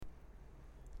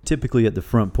typically at the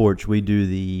front porch, we do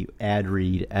the ad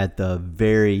read at the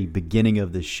very beginning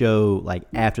of the show, like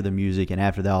after the music and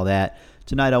after all that.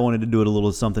 Tonight, I wanted to do it a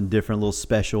little something different, a little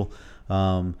special.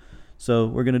 So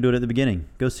we're going to do it at the beginning.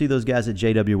 Go see those guys at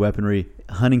JW Weaponry.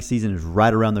 Hunting season is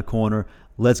right around the corner.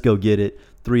 Let's go get it.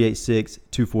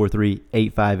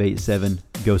 386-243-8587.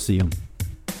 Go see them.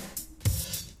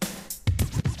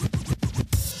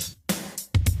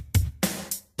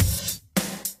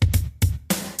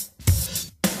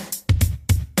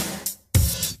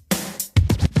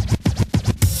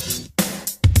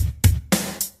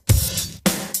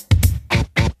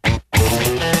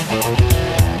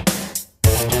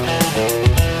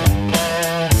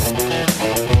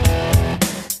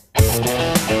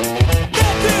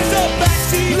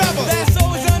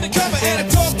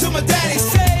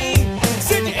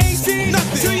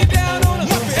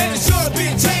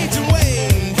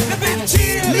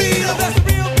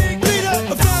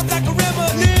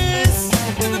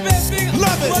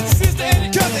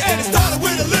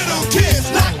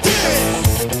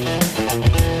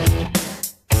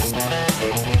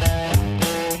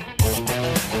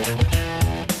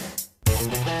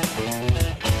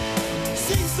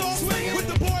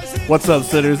 What's up,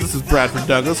 Sitters? This is Bradford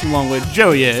Douglas along with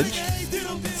Joey Edge.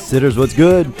 Sitters, what's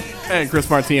good? And Chris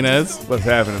Martinez. What's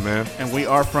happening, man? And we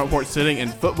are Front Porch Sitting,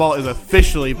 and football is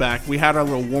officially back. We had our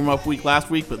little warm-up week last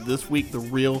week, but this week the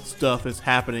real stuff is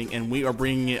happening, and we are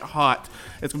bringing it hot.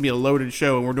 It's going to be a loaded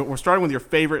show, and we're starting with your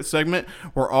favorite segment.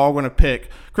 We're all going to pick.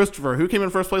 Christopher, who came in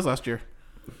first place last year?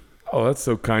 Oh, that's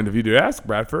so kind of you to ask,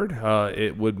 Bradford.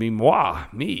 It would be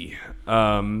me.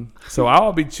 So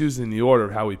I'll be choosing the order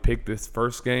of how we picked this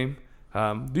first game.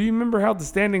 Do you remember how the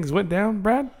standings went down,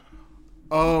 Brad?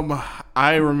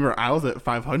 I remember I was at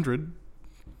 500.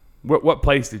 What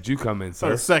place did you come in,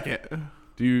 sir? Second.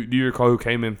 Do you recall who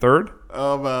came in third?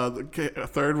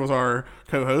 Third was our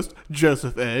co-host,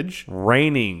 Joseph Edge.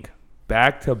 Reigning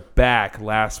back-to-back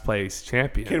last place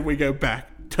champion. Can we go back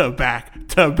to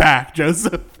back,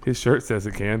 Joseph? His shirt says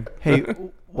it can. Hey,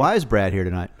 why is Brad here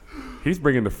tonight? He's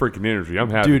bringing the freaking energy. I'm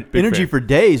happy. Dude, Big energy fan. for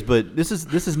days, but this is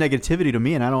negativity to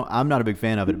me, and I'm not a big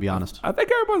fan of it, to be honest. I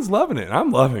think everyone's loving it.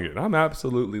 I'm loving it. I'm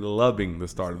absolutely loving the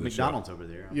start of the McDonald's over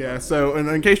there. Yeah, so and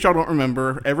in case y'all don't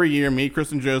remember, every year me,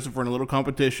 Chris, and Joseph are in a little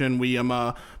competition. We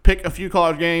pick a few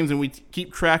college games, and we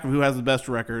keep track of who has the best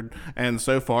record. And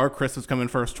so far, Chris has come in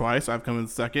first twice. I've come in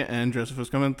second, and Joseph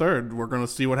has come in third. We're going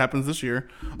to see what happens this year.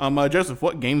 Joseph,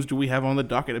 what games do we have on the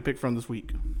docket to pick from this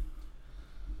week?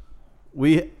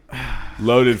 We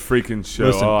loaded freaking show.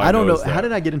 Listen, I don't know. That. How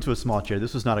did I get into a small chair?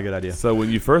 This was not a good idea. So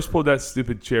when you first pulled that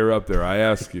stupid chair up there, I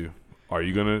asked you, are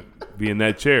you going to be in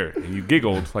that chair? And you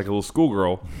giggled like a little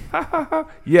schoolgirl.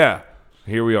 Yeah,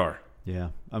 here we are.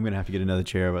 Yeah, I'm going to have to get another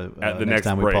chair at the next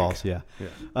time break. we pause. Yeah.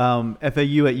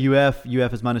 FAU at UF.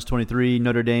 UF is -23.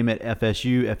 Notre Dame at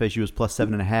FSU. FSU is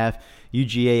 +7.5.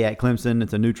 UGA at Clemson.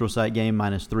 It's a neutral site game,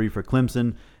 -3 for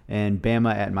Clemson. And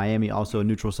Bama at Miami, also a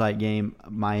neutral site game.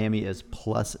 Miami is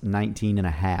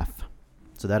 +19.5.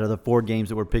 So that are the 4 games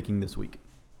that we're picking this week.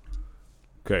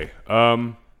 Okay.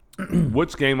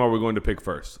 Which game are we going to pick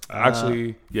first?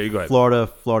 Actually, you go ahead. Florida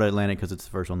Atlantic, because it's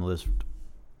the first on the list.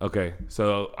 Okay,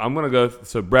 so I'm going to go.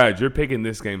 So, Brad, you're picking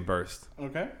this game first.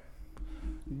 Okay.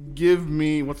 Give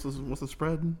me, what's the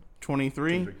spread?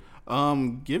 23?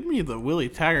 Give me the Willie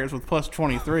Taggarts with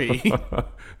 +23.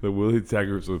 The Willie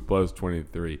Taggarts with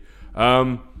 +23.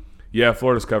 Yeah,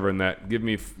 Florida's covering that. Give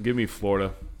me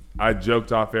Florida. I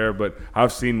joked off air, but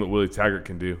I've seen what Willie Taggart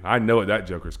can do. I know what that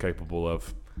Joker's capable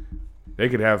of. They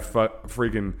could have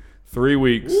freaking 3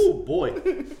 weeks. Ooh, boy.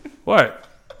 What?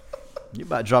 You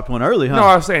about dropped one early, huh? No,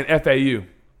 I was saying FAU.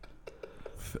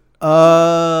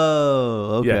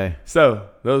 Oh, okay. Yeah. So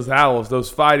those owls, those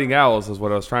fighting owls is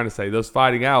what I was trying to say. Those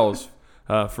fighting owls,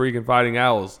 freaking fighting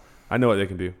owls. I know what they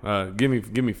can do. Give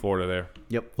me Florida there.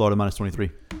 Yep, Florida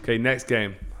 -23. Okay, next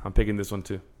game. I'm picking this one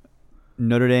too.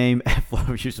 Notre Dame at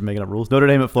Florida. We're just making up rules. Notre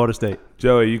Dame at Florida State.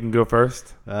 Joey, you can go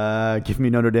first. Give me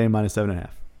Notre Dame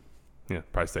 -7.5. Yeah,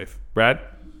 probably safe. Brad?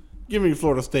 Give me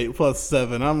Florida State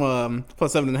 +7. I'm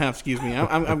 +7.5. Excuse me.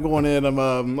 I'm going in.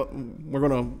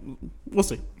 We'll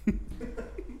see.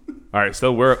 All right,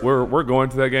 so we're going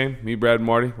to that game. Me, Brad, and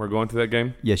Marty. We're going to that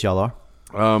game. Yes, y'all are.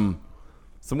 So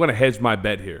I'm going to hedge my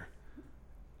bet here.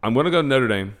 I'm going to go Notre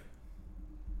Dame,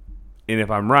 and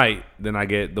if I'm right, then I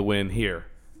get the win here.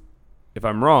 If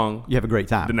I'm wrong, you have a great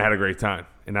time. Then I had a great time,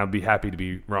 and I'd be happy to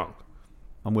be wrong.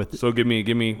 I'm with it. So give me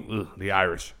the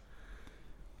Irish.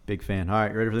 Big fan. All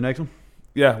right, ready for the next one?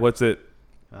 Yeah, what's it?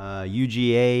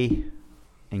 UGA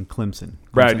and Clemson.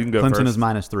 Brad, you can go Clemson first.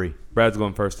 is -3. Brad's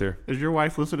going first here. Is your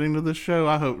wife listening to this show?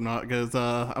 I hope not, because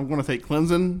I'm going to take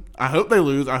Clemson. I hope they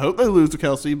lose. I hope they lose to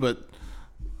Kelsey, but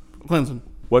Clemson.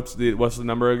 What's the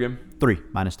number again?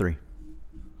 -3.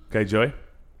 Okay, Joey.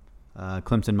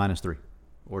 Clemson -3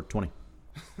 or 20.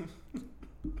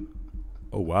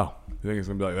 Oh wow, you think it's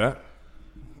gonna be like that?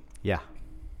 Yeah,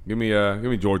 Give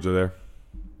me Georgia there.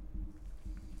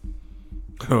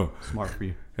 Oh, smart for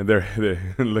you. and they're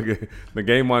look at the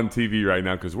game on TV right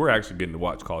now because we're actually getting to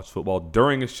watch college football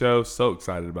during a show. So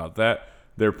excited about that.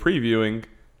 They're previewing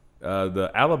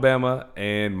the Alabama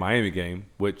and Miami game,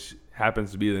 which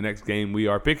happens to be the next game we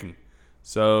are picking.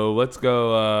 So let's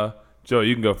go. Joey,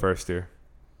 you can go first here.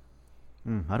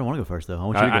 I don't want to go first, though. I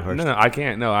want you to go first. No, I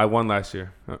can't. No, I won last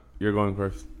year. You're going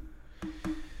first.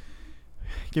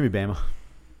 Give me Bama.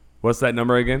 What's that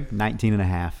number again?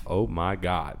 19.5. Oh, my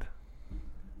God.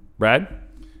 Brad?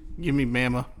 Give me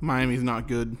Bama. Miami's not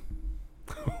good.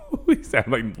 We sound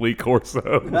like Lee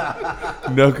Corso.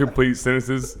 No complete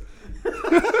sentences.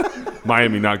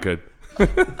 Miami, not good.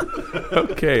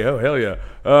 Okay. Oh, hell yeah.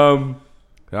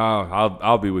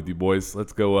 I'll be with you, boys.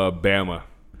 Let's go Bama.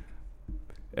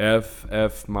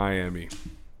 F Miami. Do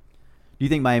you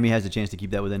think Miami has a chance to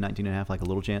keep that within 19.5, like a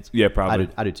little chance? Yeah, probably.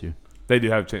 I do too. They do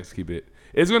have a chance to keep it.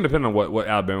 It's going to depend on what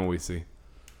Alabama we see.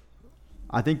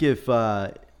 I think if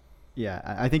I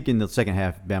think in the second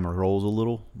half Bama rolls a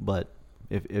little, but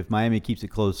if Miami keeps it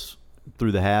close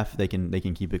through the half, they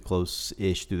can keep it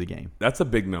close-ish through the game. That's a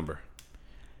big number.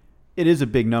 It is a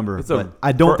big number, It's but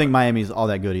I don't think Miami's all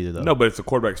that good either, though. No, but it's the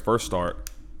quarterback's first start.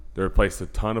 They replaced a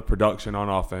ton of production on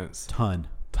offense. Ton.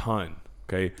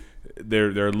 Okay, they're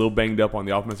a little banged up on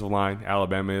the offensive line.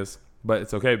 Alabama is, but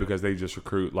it's okay because they just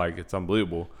recruit like it's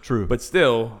unbelievable. True. But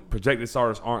still, projected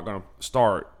starters aren't going to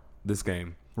start this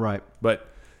game. Right. But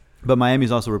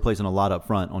Miami's also replacing a lot up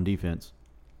front on defense,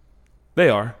 they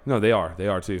are. No, they are. They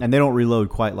are too. and they don't reload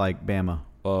quite like Bama.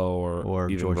 Or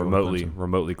even Georgia or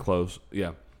remotely close.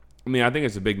 Yeah. I mean, I think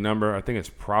it's a big number. I think it's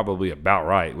probably about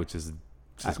right, which is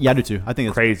just Yeah, I do too. I think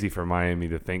it's crazy for Miami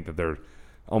to think that they're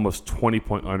almost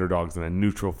 20-point underdogs in a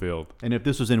neutral field. And if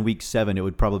this was in week 7, it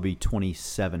would probably be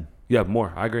 27. Yeah,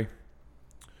 more. I agree.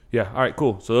 Yeah. All right,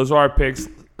 cool. So those are our picks.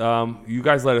 You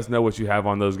guys let us know what you have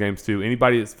on those games too.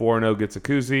 Anybody that's 4-0 gets a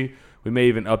koozie. We may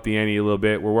even up the ante a little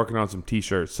bit. We're working on some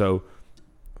T-shirts. So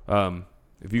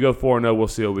if you go 4-0, we'll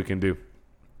see what we can do.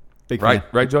 Big fan.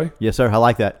 Right, Joey? Yes, sir. I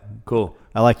like that. Cool.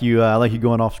 I like you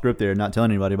going off script there and not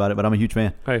telling anybody about it, but I'm a huge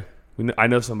fan. Hey, I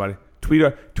know somebody.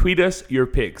 Tweet us your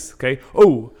picks, okay?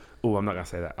 Oh, I'm not going to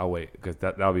say that. I'll wait because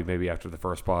that'll be maybe after the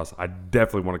first pause. I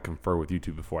definitely want to confer with you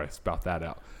two before I spout that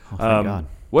out. Oh, thank God.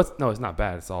 No, it's not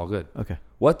bad. It's all good. Okay.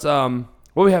 What do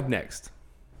we have next?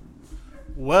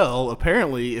 Well,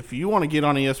 apparently, if you want to get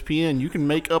on ESPN, you can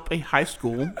make up a high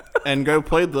school and go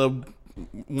play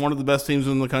one of the best teams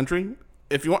in the country.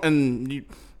 If you want,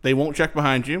 they won't check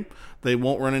behind you. They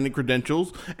won't run any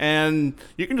credentials, and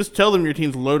you can just tell them your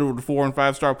team's loaded with 4- and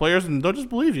 5-star players, and they'll just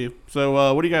believe you.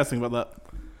 So, what do you guys think about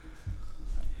that?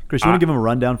 Chris, you want to give them a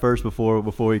rundown first before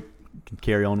we can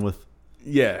carry on with?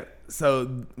 Yeah. So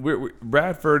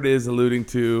Bradford is alluding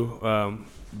to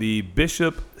the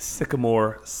Bishop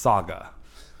Sycamore saga.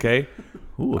 Okay.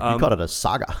 Ooh, you called it a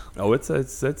saga. Oh, it's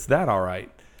that all right.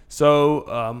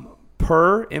 So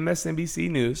per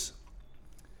MSNBC News.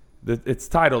 This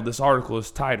article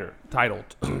is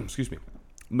titled, excuse me,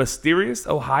 Mysterious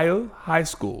Ohio High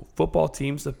School Football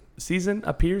Team's Season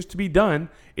Appears to be Done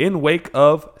in Wake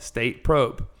of State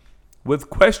Probe.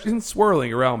 With questions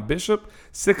swirling around Bishop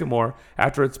Sycamore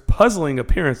after its puzzling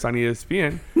appearance on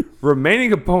ESPN,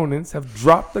 remaining opponents have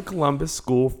dropped the Columbus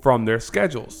school from their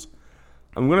schedules.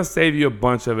 I'm going to save you a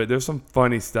bunch of it. There's some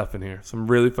funny stuff in here, some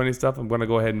really funny stuff. I'm going to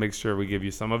go ahead and make sure we give you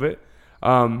some of it.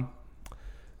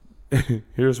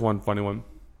 Here's one funny one.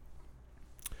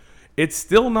 It's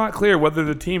still not clear whether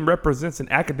the team represents an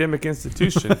academic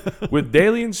institution with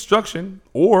daily instruction,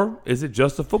 or is it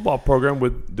just a football program,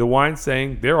 with DeWine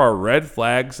saying there are red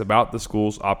flags about the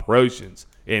school's operations,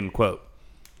 end quote.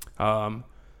 Oh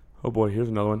boy, here's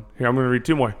another one. Here, I'm going to read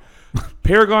two more.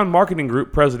 Paragon Marketing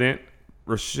Group president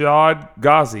Rashad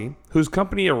Ghazi, whose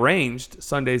company arranged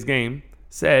Sunday's game,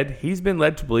 said he's been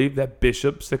led to believe that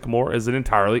Bishop Sycamore is an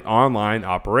entirely online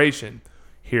operation.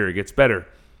 Here it gets better.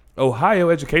 Ohio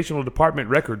Educational Department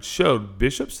records showed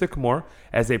Bishop Sycamore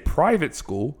as a private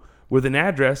school with an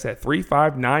address at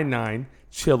 3599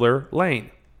 Chiller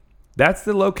Lane. That's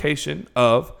the location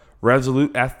of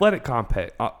Resolute Athletic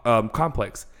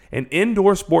Complex, an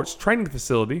indoor sports training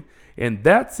facility, and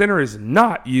that center is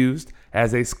not used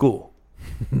as a school.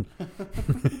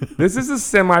 This is a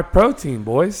semi-pro team,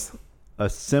 boys. a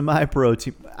semi-pro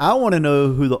team. I want to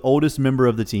know who the oldest member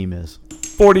of the team is.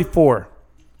 44.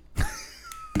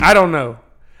 I don't know.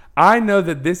 I know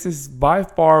that this is by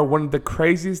far one of the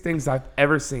craziest things I've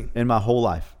ever seen. In my whole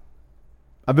life.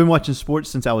 I've been watching sports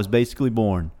since I was basically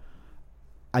born.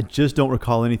 I just don't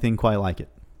recall anything quite like it.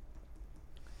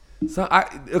 So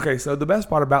so the best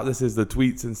part about this is the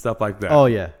tweets and stuff like that. Oh,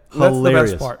 yeah. That's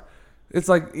Hilarious. the best part. It's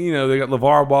like, they got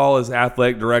LeVar Ball as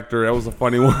athletic director. That was a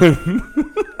funny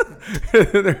one.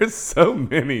 There's so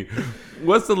many.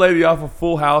 What's the lady off of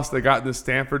Full House that got in the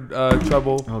Stanford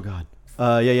trouble? Oh, God.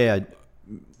 Yeah.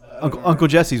 Uncle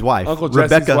Jesse's wife. Uncle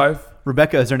Jesse's wife.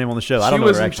 Rebecca is her name on the show. I don't know She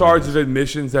was her in actual charge name. of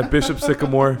admissions at Bishop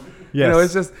Sycamore.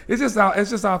 Yes. It's just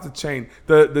off the chain.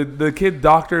 The kid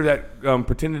doctor that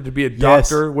pretended to be a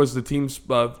doctor was the team's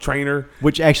trainer.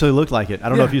 Which actually looked like it. I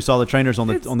don't know Yeah. if you saw the trainers on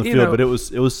the field, but it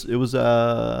was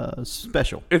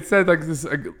special. It said like this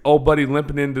old buddy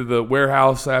limping into the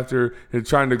warehouse after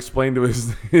trying to explain to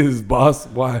his boss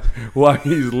why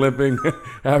he's limping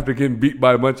after getting beat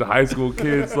by a bunch of high school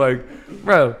kids. Like,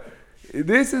 bro,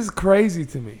 this is crazy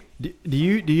to me. Do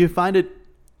you find it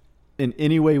in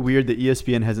any way weird that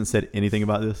ESPN hasn't said anything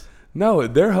about this? No,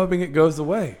 they're hoping it goes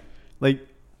away. Like,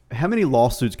 how many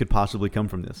lawsuits could possibly come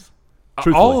from this?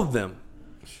 Truthfully. All of them.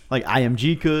 Like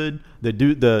IMG could, the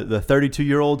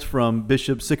 32-year-olds from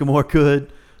Bishop Sycamore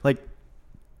could. Like,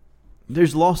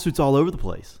 there's lawsuits all over the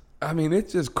place. I mean,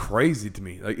 it's just crazy to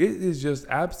me. Like, it is just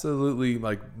absolutely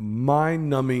like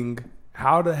mind-numbing.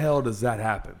 How the hell does that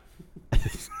happen?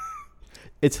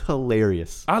 It's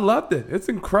hilarious. I loved it. It's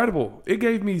incredible. It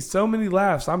gave me so many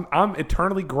laughs. I'm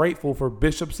eternally grateful for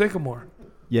Bishop Sycamore.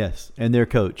 Yes, and their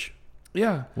coach,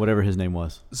 Yeah. whatever his name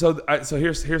was. So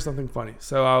here's something funny.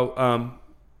 So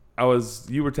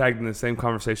you were tagged in the same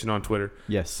conversation on Twitter.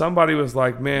 Yes. Somebody was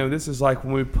like, "Man, this is like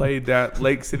when we played that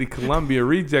Lake City Columbia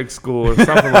reject school or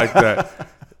something like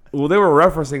that." Well, they were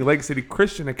referencing Lake City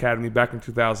Christian Academy back in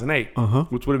 2008,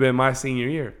 which would have been my senior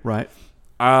year. Right.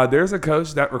 There's a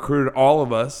coach that recruited all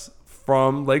of us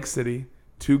from Lake City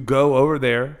to go over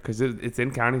there because it's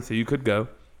in county, so you could go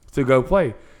to go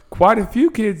play. Quite a few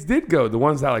kids did go, the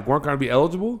ones that weren't going to be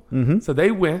eligible. Mm-hmm. So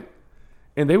they went,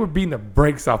 and they were beating the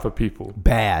brakes off of people.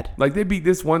 Bad. Like they beat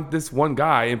this one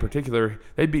guy in particular.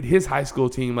 They beat his high school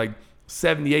team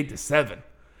 78-7.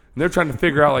 And they're trying to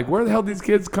figure out where the hell these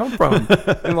kids come from.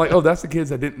 And that's the kids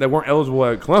that weren't eligible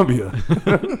at Columbia.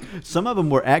 Some of them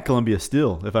were at Columbia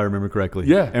still, if I remember correctly.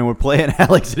 Yeah. And were playing at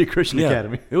Lake City Christian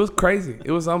Academy. It was crazy.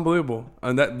 It was unbelievable.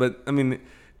 But I mean,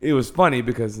 it was funny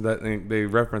because they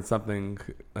referenced something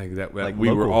that we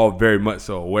local. were all very much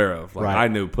so aware of. Right. I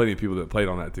knew plenty of people that played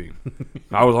on that team.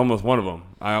 I was almost one of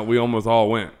them. We almost all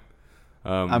went.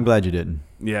 I'm glad you didn't.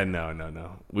 Yeah,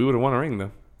 no. We would have won a ring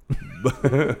though.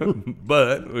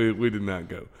 but we did not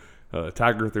go.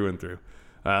 Tiger through and through.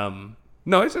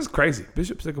 No, it's just crazy.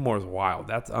 Bishop Sycamore is wild.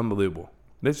 That's unbelievable.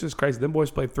 It's just crazy. Them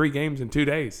boys played 3 games in 2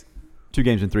 days. 2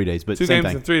 games in 3 days, but 2 same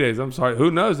games thing. in 3 days. I'm sorry.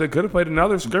 Who knows? They could have played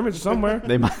another scrimmage somewhere.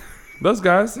 They might. Those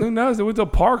guys, who knows? They went to a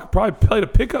park, probably played a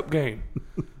pickup game.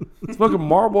 Smoking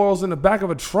Marlboros in the back of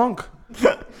a trunk.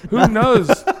 Who knows?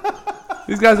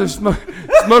 These guys are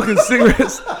smoking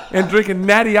cigarettes and drinking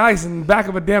Natty Ice in the back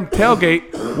of a damn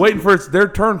tailgate, waiting for their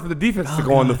turn for the defense to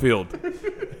go on the field.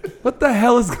 What the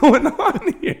hell is going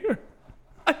on here?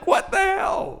 What the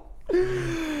hell?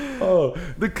 Oh,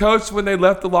 the coach, when they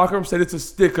left the locker room, said it's a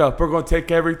stick up. We're going to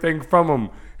take everything from them.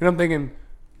 And I'm thinking,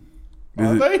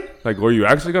 were you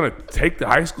actually going to take the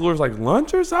high schoolers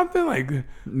lunch or something?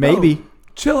 Maybe. No,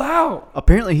 chill out.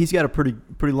 Apparently, he's got a pretty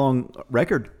long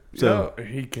record. So No,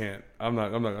 he can't. I'm not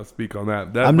going to speak on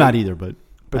that. I'm not either, but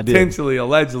Potentially,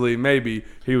 allegedly, maybe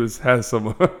he has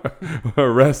some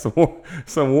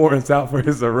some warrants out for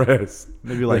his arrest.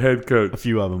 Maybe the head a coach.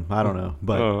 few of them. I don't know,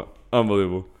 but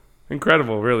Unbelievable,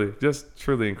 incredible, really, just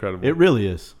truly incredible. it really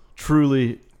is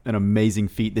truly an amazing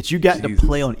feat that you got to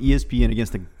play on ESPN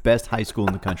against the best high school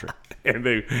in the country.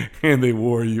 and they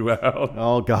wore you out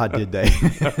Oh God, did they?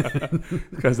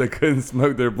 because they couldn't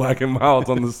smoke their Black and Milds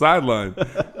on the sideline.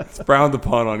 It's frowned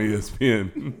upon on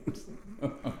ESPN.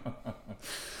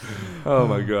 Oh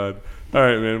my God. All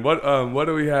right, man. What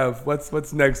do we have?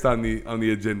 What's next on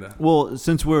the agenda? Well,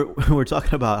 since we're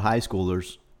talking about high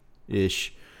schoolers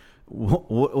ish,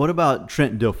 what about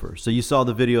Trent Dilfer? So you saw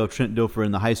the video of Trent Dilfer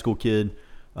and the high school kid.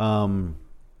 I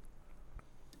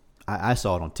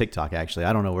saw it on TikTok, actually.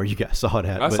 I don't know where you guys saw it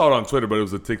at. I saw it on Twitter, but it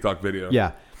was a TikTok video.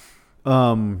 Yeah.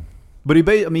 But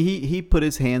he put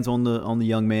his hands on the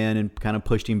young man and kind of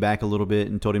pushed him back a little bit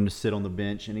and told him to sit on the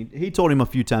bench. And he told him a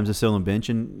few times to sit on the bench,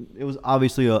 and it was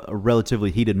obviously a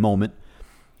relatively heated moment.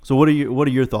 So what are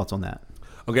your thoughts on that?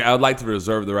 Okay, I would like to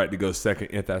reserve the right to go second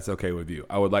if that's okay with you.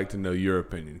 I would like to know your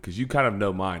opinion because you kind of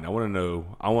know mine. I want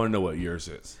to know what yours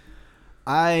is.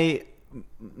 My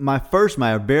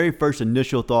very first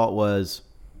initial thought was,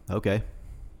 okay,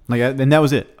 and that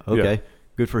was it. Okay, Yeah.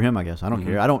 Good for him, I guess. I don't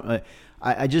care.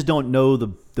 I just don't know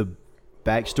the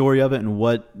backstory of it and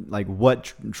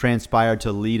what transpired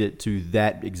to lead it to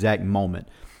that exact moment.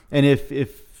 And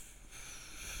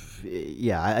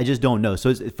I just don't know.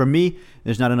 So for me,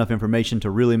 there's not enough information to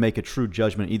really make a true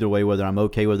judgment either way, whether I'm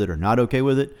okay with it or not okay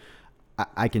with it.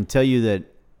 I can tell you that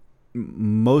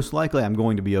most likely I'm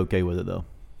going to be okay with it, though.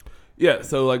 Yeah,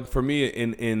 so like for me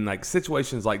in like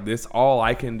situations like this, all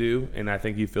I can do, and I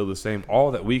think you feel the same,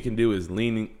 all that we can do is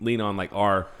lean on like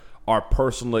our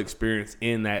personal experience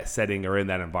in that setting or in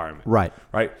that environment. Right.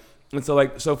 Right. And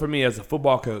so for me as a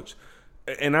football coach,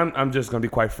 and I'm just going to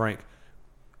be quite frank,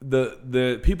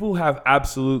 the people have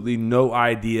absolutely no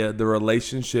idea the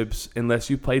relationships unless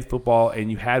you played football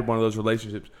and you had one of those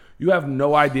relationships. You have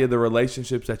no idea the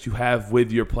relationships that you have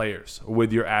with your players or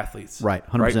with your athletes. Right,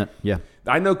 100%. Right? Yeah.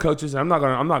 I know coaches, and I'm not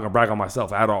gonna brag on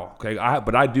myself at all. Okay,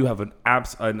 but I do have an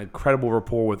incredible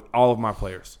rapport with all of my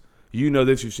players. You know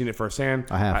this. You've seen it firsthand.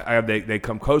 I have. They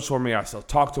come coach for me. I still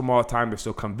talk to them all the time. They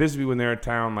still come visit me when they're in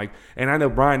town. And I know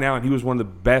Brian Allen. He was one of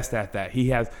the best at that. He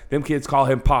has them kids call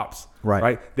him Pops. Right.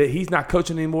 Right. That he's not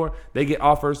coaching anymore. They get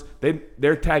offers.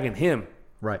 They're tagging him.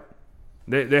 Right.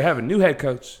 They have a new head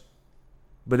coach,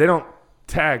 but they don't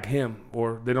tag him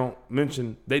or they don't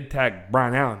mention. They tag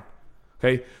Brian Allen.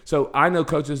 Okay. So I know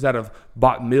coaches that have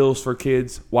bought meals for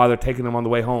kids while they're taking them on the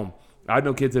way home. I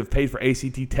know kids that have paid for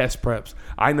ACT test preps.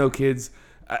 I know kids.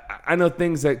 I know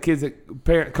things that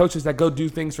coaches that go do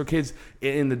things for kids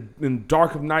in the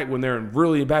dark of night when they're in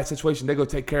really a bad situation. They go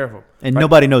take care of them, and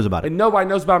nobody knows about it. And nobody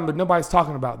knows about them, but nobody's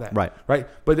talking about that. Right. Right.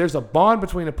 But there's a bond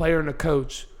between a player and a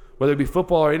coach, whether it be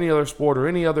football or any other sport or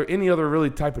any other really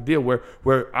type of deal,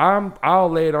 where I'll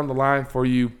lay it on the line for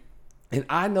you, and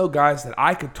I know guys that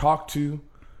I could talk to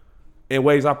in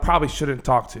ways I probably shouldn't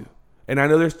talk to. And I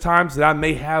know there's times that I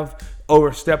may have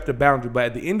overstepped a boundary, but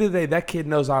at the end of the day, that kid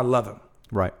knows I love him.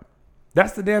 Right.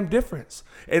 That's the damn difference.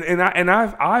 And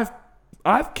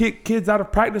I've kicked kids out of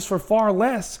practice for far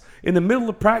less in the middle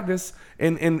of practice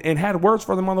and had words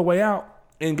for them on the way out.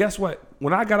 And guess what?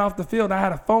 When I got off the field, I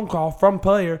had a phone call from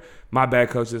player. My bad,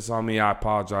 coach. This is on me. I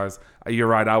apologize. You're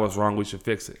right. I was wrong. We should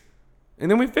fix it.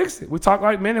 And then we fixed it. We talk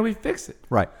like men and we fix it.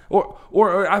 Right.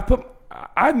 Or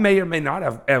I may or may not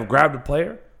have grabbed a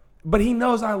player. But he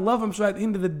knows I love him. So at the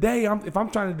end of the day, if I'm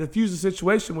trying to diffuse the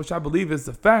situation, which I believe is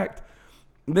the fact,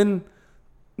 then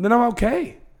I'm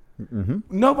okay. Mm-hmm.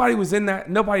 Nobody was in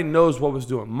that. Nobody knows what was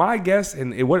doing. My guess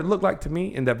and what it looked like to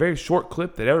me in that very short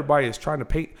clip that everybody is trying to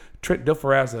paint Trent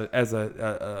Dilfer as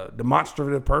a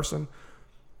demonstrative person.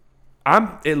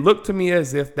 It looked to me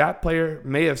as if that player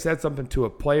may have said something to a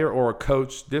player or a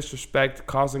coach, disrespect,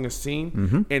 causing a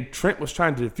scene, and Trent was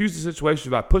trying to diffuse the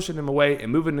situation by pushing him away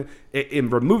and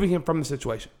removing him from the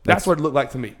situation. That's what it looked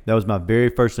like to me. That was my very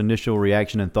first initial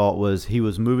reaction and thought was he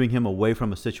was moving him away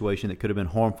from a situation that could have been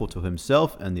harmful to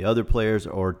himself and the other players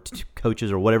or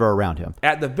coaches or whatever around him.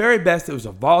 At the very best, it was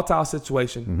a volatile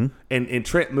situation, and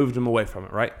Trent moved him away from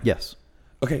it, right? Yes.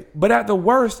 Okay, but at the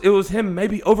worst, it was him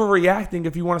maybe overreacting.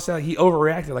 If you want to say like he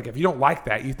overreacted, like if you don't like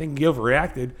that, you think he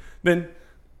overreacted, then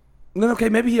okay,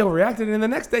 maybe he overreacted. And the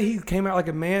next day he came out like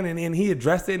a man and he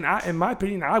addressed it. And in my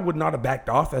opinion, I would not have backed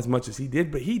off as much as he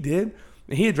did, but he did.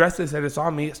 And he addressed it and said, it's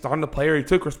on me, it's on the player. He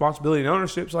took responsibility and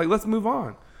ownership. So let's move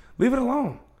on. Leave it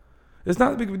alone. It's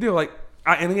not a big of a deal.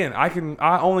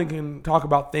 I only can talk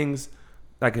about things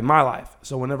like in my life.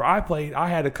 So whenever I played, I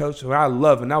had a coach who I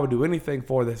love, and I would do anything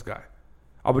for this guy.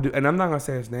 And I'm not going to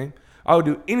say his name. I would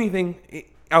do anything.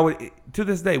 To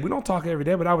this day, we don't talk every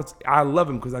day, but I love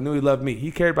him because I knew he loved me. He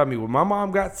cared about me. When my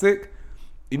mom got sick,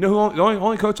 you know who the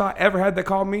only coach I ever had that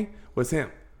called me was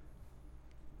him.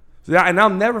 So and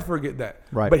I'll never forget that.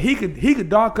 Right. But he could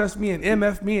dog cuss me and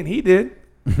MF me, and he did.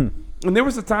 And there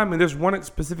was a time, and there's one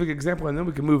specific example, and then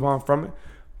we can move on from it.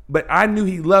 But I knew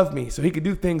he loved me, so he could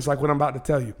do things like what I'm about to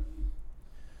tell you.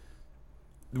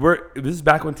 This is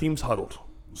back when teams huddled.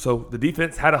 So the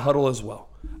defense had a huddle as well.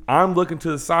 I'm looking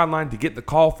to the sideline to get the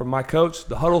call from my coach.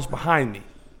 The huddle's behind me.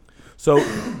 So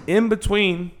in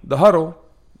between the huddle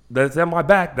that's at my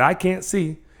back that I can't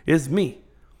see is me.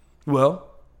 Well,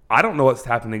 I don't know what's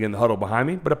happening in the huddle behind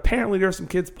me, but apparently there's some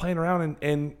kids playing around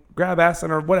and grab ass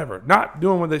or whatever, not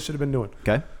doing what they should have been doing.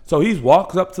 Okay. So he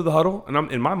walks up to the huddle, and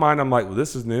in my mind, I'm like, well,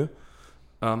 this is new.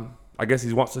 I guess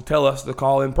he wants to tell us to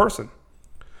call in person.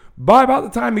 By about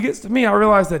the time he gets to me, I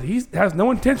realize that he has no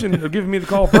intention of giving me the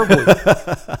call verbally.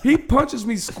 He punches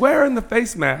me square in the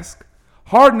face mask,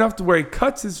 hard enough to where he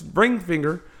cuts his ring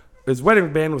finger. His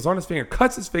wedding band was on his finger,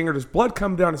 cuts his finger, there's blood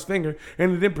coming down his finger,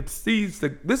 and then proceeds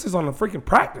to, this is on a freaking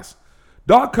practice.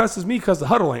 Dog cusses me because the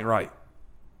huddle ain't right.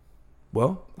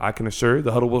 Well, I can assure you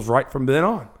the huddle was right from then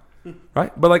on.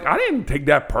 Right? But, like, I didn't take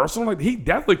that personal. Like, he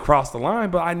definitely crossed the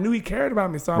line, but I knew he cared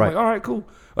about me. So I'm like, all right, cool.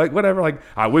 Like, whatever. Like,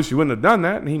 I wish he wouldn't have done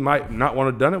that, and he might not want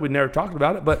to have done it. We never talked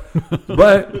about it. But,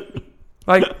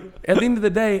 like, at the end of the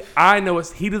day, I know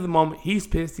it's heat of the moment. He's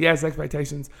pissed. He has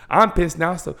expectations. I'm pissed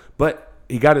now. But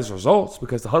he got his results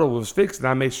because the huddle was fixed, and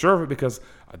I made sure of it because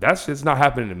that shit's not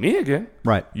happening to me again.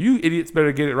 Right. You idiots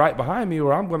better get it right behind me,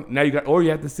 or I'm going. Now you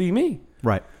have to see me.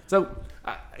 Right. So,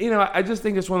 I just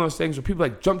think it's one of those things where people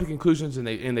like jump to conclusions and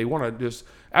they want to just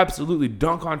absolutely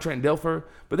dunk on Trent Dilfer,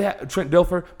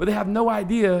 but they have no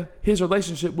idea his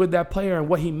relationship with that player and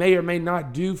what he may or may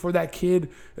not do for that kid.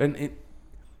 And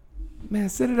man,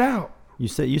 sit it out. You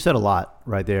said a lot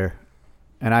right there,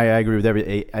 and I agree with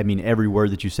every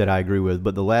word that you said. I agree with,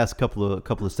 but the last couple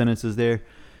of sentences there,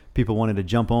 people wanted to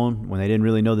jump on when they didn't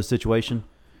really know the situation.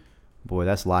 Boy,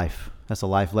 that's life. That's a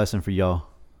life lesson for y'all.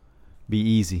 Be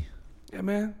easy. Yeah,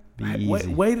 man. Be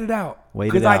easy. Wait it out.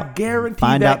 Wait it out. I guarantee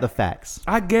Find out the facts.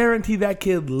 I guarantee that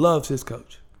kid loves his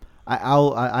coach.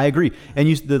 I agree. And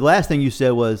the last thing you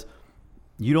said was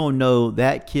you don't know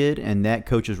that kid and that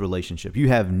coach's relationship. You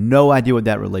have no idea what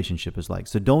that relationship is like.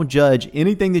 So don't judge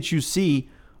anything that you see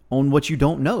on what you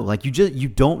don't know. Like you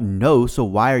don't know. So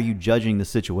why are you judging the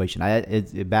situation?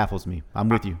 It baffles me. I'm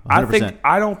with you 100%.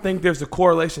 I don't think there's a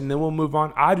correlation. Then we'll move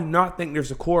on. I do not think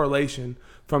there's a correlation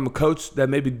from a coach that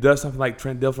maybe does something like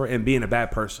Trent Dilfer and being a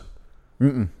bad person.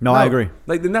 No, I agree.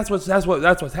 Like then that's what's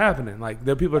happening. Like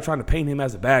there people are trying to paint him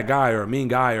as a bad guy or a mean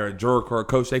guy or a jerk or a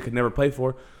coach they could never play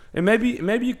for. And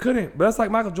maybe you couldn't. But that's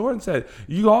like Michael Jordan said.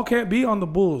 You all can't be on the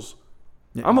Bulls.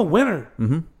 Yeah. I'm a winner.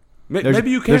 Mm-hmm.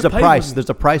 Maybe you can't. There's a play price. with me. There's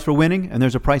a price for winning, and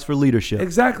there's a price for leadership.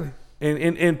 Exactly.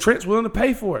 And Trent's willing to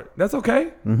pay for it. That's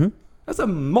okay. Mm-hmm. That's a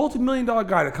multi-million-dollar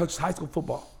guy that coaches high school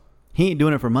football. He ain't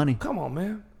doing it for money. Come on,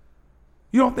 man.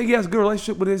 You don't think he has a good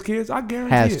relationship with his kids? I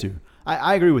guarantee Has it. to.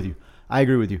 I agree with you. I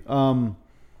don't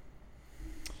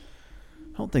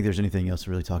think there's anything else to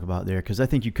really talk about there because I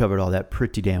think you covered all that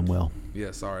pretty damn well.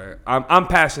 Yeah, sorry. I'm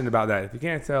passionate about that. If you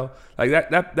can't tell, like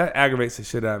that aggravates the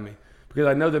shit out of me because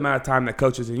I know the amount of time that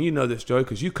coaches, and you know this, Joey,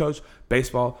 because you coach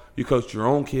baseball, you coach your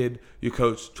own kid, you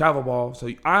coach travel ball, so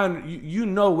you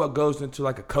know what goes into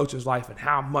like a coach's life and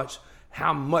how much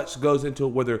goes into it,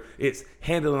 whether it's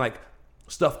handling like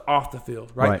stuff off the field,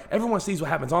 right? Everyone sees what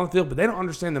happens on the field, but they don't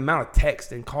understand the amount of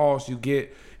text and calls you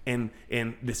get and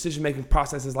decision-making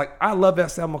processes. Like, I love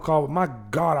SL McCall, but my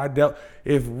God,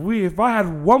 if I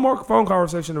had one more phone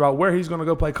conversation about where he's going to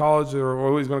go play college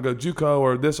or he's going to go JUCO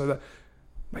or this or that,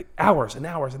 like hours and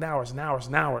hours and hours and hours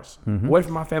and hours away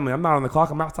from my family. I'm not on the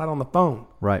clock. I'm outside on the phone.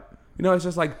 Right. You know, it's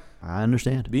just like, I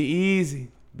understand. Be easy.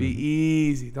 Be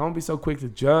easy. Don't be so quick to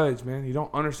judge, man. You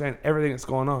don't understand everything that's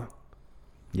going on.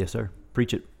 Yes, sir.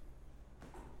 Preach it.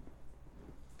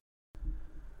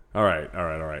 All right.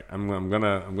 I'm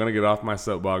gonna get off my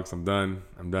soapbox. I'm done.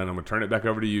 I'm gonna turn it back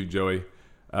over to you, Joey.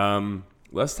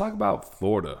 Let's talk about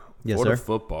Florida. Yes, Florida sir.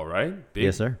 Football, right?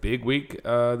 Yes, sir. Big week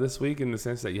this week in the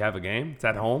sense that you have a game. It's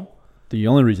at home. The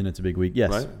only reason it's a big week,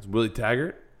 yes. Right. It's Willie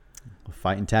Taggart.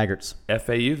 Fighting Taggarts.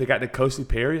 FAU. They got N'Kosi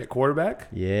Perry at quarterback.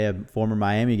 Yeah, former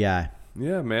Miami guy.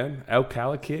 Yeah, man.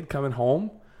 Ocala kid coming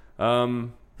home.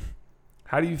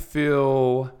 How do you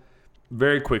feel?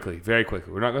 Very quickly.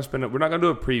 We're not going to do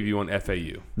a preview on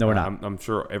FAU. No, we're not. I'm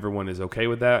sure everyone is okay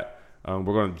with that. We're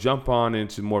going to jump on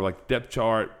into more like depth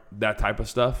chart, that type of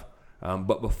stuff.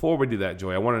 But before we do that,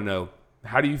 Joey, I want to know,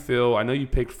 how do you feel? I know you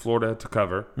picked Florida to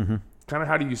cover. Mm-hmm. Kind of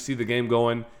how do you see the game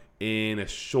going in a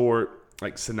short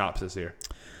like synopsis here?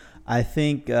 I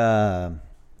think I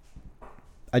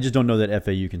just don't know that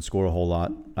FAU can score a whole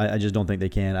lot. I just don't think they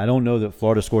can. I don't know that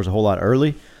Florida scores a whole lot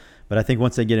early. But I think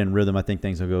once they get in rhythm, I think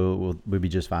things will be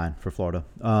just fine for Florida.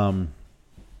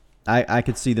 I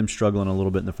could see them struggling a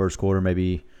little bit in the first quarter,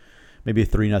 maybe a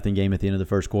 3-0 game at the end of the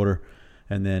first quarter,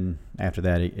 and then after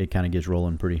that, it kind of gets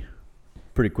rolling pretty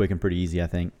quick and pretty easy. I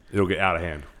think it'll get out of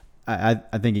hand. I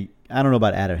think I don't know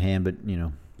about out of hand, but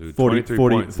Dude,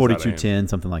 42-10,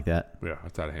 something like that. Yeah,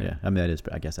 that's out of hand. Yeah, I mean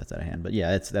I guess that's out of hand. But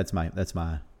yeah, that's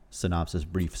my synopsis,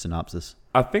 brief synopsis.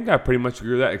 I think I pretty much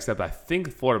agree with that, except I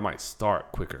think Florida might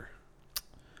start quicker.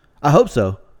 I hope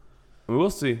so.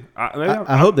 We'll see.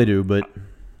 I hope they do, but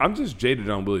I'm just jaded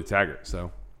on Willie Taggart,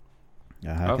 so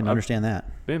I can understand that.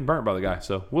 Been burnt by the guy,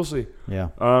 so we'll see. Yeah.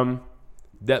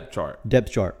 Depth chart.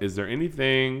 Depth chart. Is there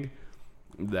anything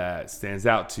that stands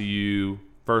out to you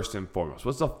first and foremost?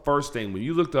 What's the first thing when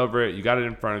you looked over it, you got it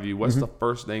in front of you? What's the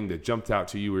first thing that jumped out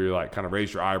to you where you're like, kind of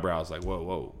raised your eyebrows, like,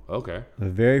 whoa, okay? The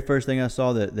very first thing I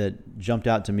saw that jumped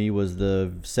out to me was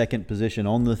the second position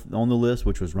on the list,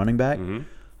 which was running back,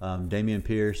 Dameon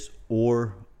Pierce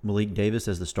or Malik Davis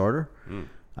as the starter.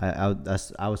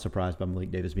 I was surprised by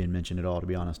Malik Davis being mentioned at all, to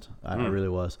be honest. I really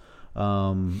was.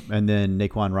 And then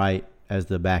Naquan Wright as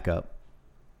the backup,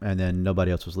 and then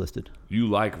nobody else was listed. You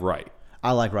like Wright?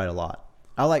 I like Wright a lot.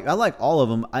 I like all of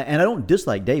them, and I don't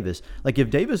dislike Davis. Like if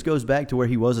Davis goes back to where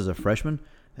he was as a freshman,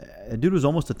 dude was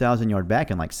almost 1,000-yard back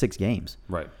in like 6 games.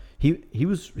 Right. He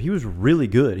was really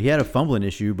good. He had a fumbling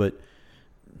issue, but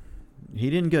he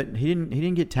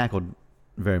didn't get tackled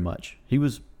very much. He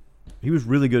was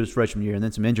really good his freshman year, and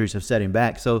then some injuries have set him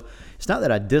back. So it's not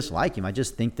that I dislike him. I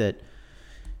just think that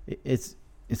it's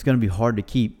going to be hard to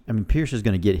keep. I mean, Pierce is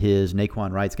going to get his.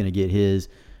 Naquan Wright's going to get his.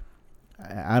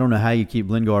 I don't know how you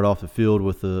keep Lingard off the field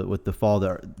with the fall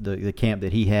the camp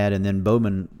that he had, and then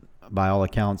Bowman, by all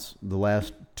accounts, the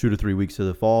last 2 to 3 weeks of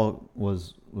the fall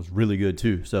was really good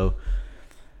too. So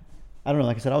I don't know.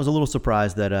 Like I said, I was a little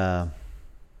surprised that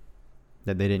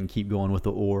they didn't keep going with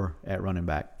the or at running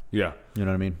back. Yeah. You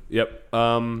know what I mean? Yep.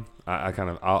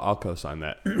 I'll co-sign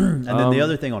that. And then the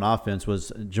other thing on offense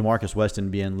was Jamarcus Weston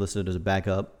being listed as a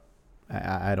backup.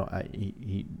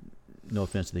 He no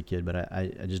offense to the kid, but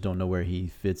I just don't know where he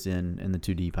fits in the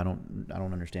two deep. I don't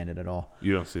understand it at all.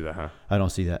 You don't see that, huh? I don't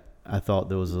see that. I thought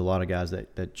there was a lot of guys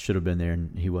that should have been there,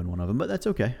 and he wasn't one of them. But that's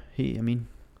okay.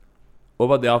 What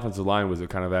about the offensive line? Was it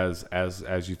kind of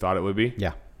as you thought it would be?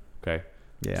 Yeah. Okay.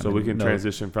 Yeah. So we can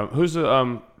transition from who's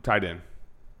the tight end?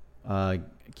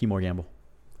 Keymore Gamble.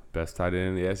 Best tight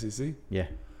end in the SEC. Yeah.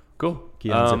 Cool.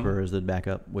 Keon Zipper is the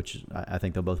backup, which I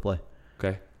think they'll both play.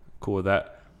 Okay. Cool with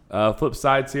that. Flip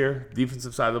sides here,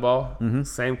 defensive side of the ball.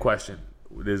 Same question.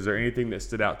 Is there anything that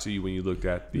stood out to you when you looked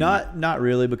at the Not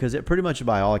really, because it pretty much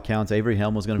by all accounts, Avery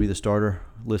Helm was going to be the starter,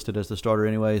 listed as the starter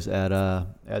anyways at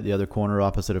the other corner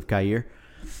opposite of Kyer,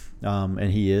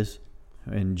 and he is.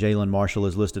 And Jalen Marshall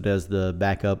is listed as the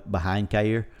backup behind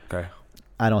Kyer. Okay.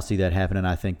 I don't see that happening.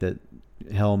 I think that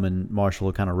Helm and Marshall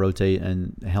will kind of rotate,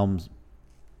 and Helm's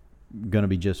going to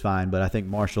be just fine. But I think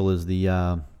Marshall is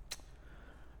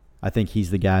I think he's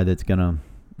the guy that's gonna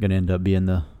end up being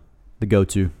the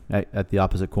go-to at the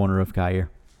opposite corner of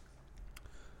Kyer.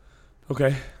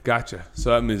 Okay, gotcha.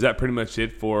 So is that pretty much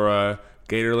it for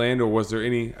Gatorland, or was there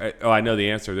any? I know the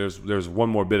answer. There's one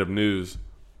more bit of news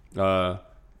that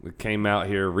came out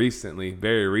here recently,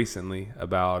 very recently,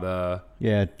 about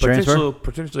transfer,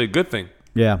 potentially a good thing.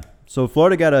 Yeah. So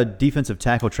Florida got a defensive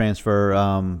tackle transfer.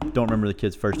 Don't remember the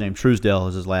kid's first name. Truesdale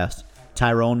is his last.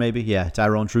 Tyrone, maybe. Yeah,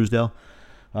 Tyrone Truesdale.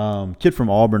 Kid from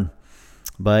Auburn.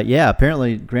 But yeah,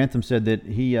 apparently Grantham said that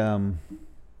he's going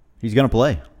to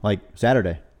play like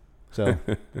Saturday. So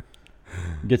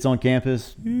gets on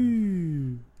campus.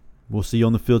 We'll see you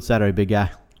on the field Saturday, big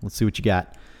guy. Let's see what you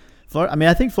got. Florida,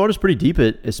 I think Florida's pretty deep,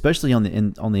 especially on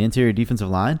the interior defensive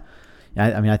line.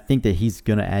 I think that he's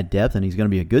going to add depth and he's going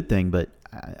to be a good thing, but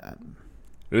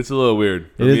it's a little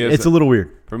weird. It's a little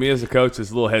weird. For me as a coach,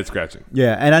 it's a little head scratching.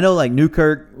 Yeah, and I know like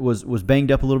Newkirk was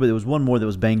banged up a little bit. There was one more that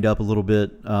was banged up a little bit,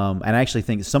 and I actually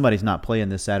think somebody's not playing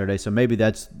this Saturday, so maybe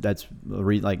that's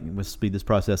we'll speed this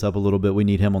process up a little bit. We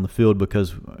need him on the field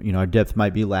because our depth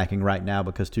might be lacking right now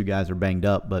because 2 guys are banged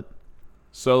up. But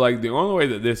so like the only way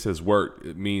that this has worked,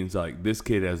 it means like this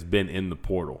kid has been in the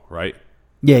portal, right?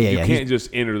 Yeah. You can't just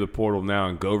enter the portal now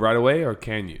and go right away, or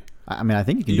can you? I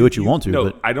think you can do what you want to.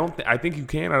 No, but I think you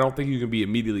can. I don't think you can be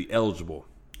immediately eligible.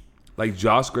 Like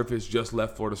Josh Griffiths just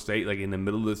left Florida State like in the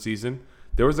middle of the season.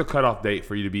 There was a cutoff date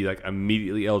for you to be like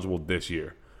immediately eligible this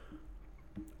year.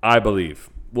 I believe.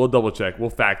 We'll double check. We'll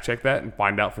fact check that and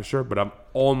find out for sure. But I'm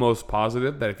almost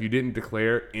positive that if you didn't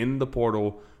declare in the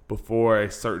portal before a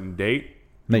certain date,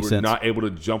 you were not able to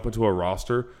jump into a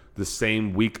roster the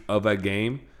same week of a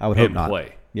game. I would hope not.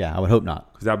 Play. Yeah, I would hope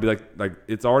not. Because that would be like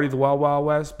it's already the Wild Wild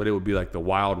West, but it would be like the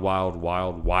Wild Wild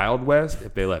Wild Wild West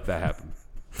if they let that happen.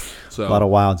 So a lot of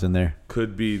wilds in there. That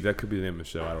could be the name of the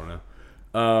show. I don't know.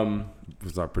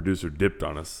 Because our producer dipped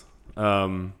on us.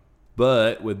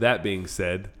 But with that being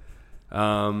said,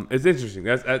 it's interesting.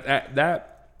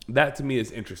 That to me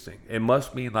is interesting. It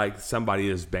must mean like somebody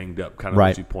is banged up, kind of right.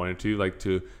 What you pointed to, like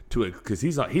to it, because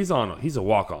he's a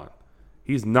walk on.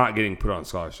 He's not getting put on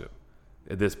scholarship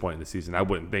at this point in the season. I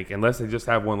wouldn't think, unless they just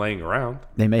have one laying around.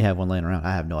 They may have one laying around.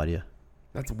 I have no idea.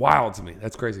 That's wild to me.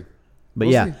 That's crazy. But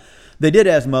we'll see. They did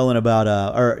ask Mullen about,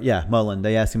 Mullen.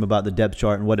 They asked him about the depth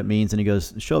chart and what it means, and he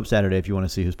goes, "Show up Saturday if you want to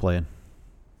see who's playing."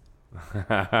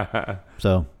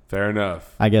 So fair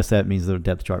enough. I guess that means the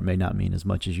depth chart may not mean as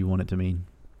much as you want it to mean.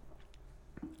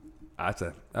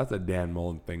 That's a Dan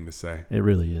Mullen thing to say. It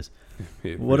really is.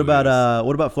 It What really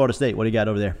is. about Florida State? What do you got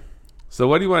over there? So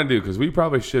what do you want to do? Because we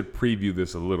probably should preview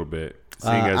this a little bit.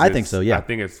 I think so, yeah. I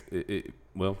think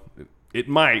it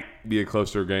might be a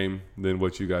closer game than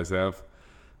what you guys have.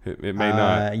 It may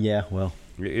not. Yeah, well.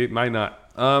 It might not.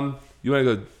 You want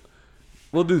to go?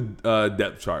 We'll do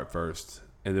depth chart first,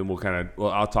 and then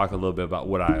I'll talk a little bit about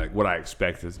what I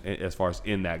expect as far as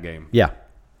in that game. Yeah.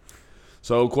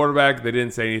 So quarterback, they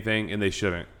didn't say anything, and they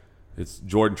shouldn't. It's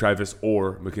Jordan Travis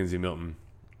or Mackenzie Milton.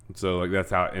 So like that's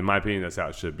how, in my opinion, that's how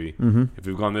it should be. Mm-hmm. If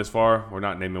we've gone this far, we're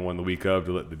not naming one the week of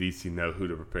to let the DC know who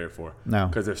to prepare for. No,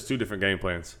 because there's two different game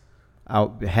plans.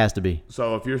 It has to be.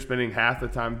 So if you're spending half the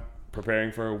time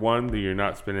preparing for one, then you're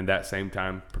not spending that same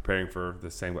time preparing for the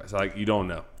same. So like you don't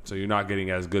know, so you're not getting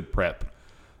as good prep.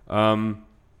 Running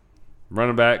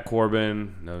back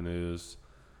Corbin, no news.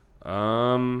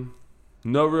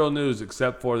 No real news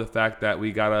except for the fact that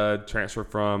we got a transfer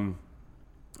from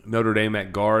Notre Dame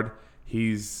at guard.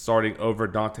 He's starting over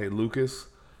Dante Lucas.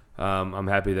 I'm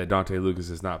happy that Dante Lucas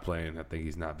is not playing. I think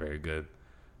he's not very good.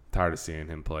 Tired of seeing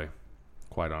him play,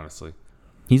 quite honestly.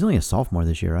 He's only a sophomore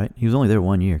this year, right? He was only there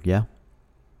 1 year, yeah?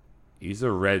 He's a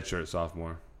redshirt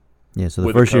sophomore. Yeah, so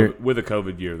the first year. With a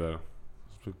COVID year, though.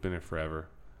 He's been here forever.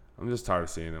 I'm just tired of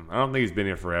seeing him. I don't think he's been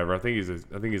here forever. I think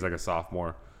he's like a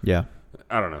sophomore. Yeah.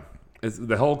 I don't know.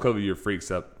 The whole COVID year freaks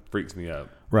me up.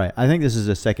 Right. I think this is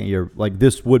his second year. Like,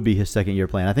 this would be his second year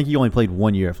playing. I think he only played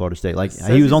 1 year at Florida State. Like,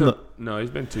 he was on the. No, he's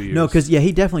been 2 years. No, because,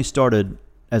 he definitely started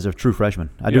as a true freshman.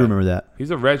 I do remember that.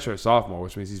 He's a redshirt sophomore,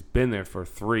 which means he's been there for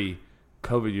 3.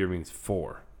 COVID year means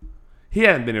 4. He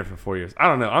hadn't been here for 4 years. I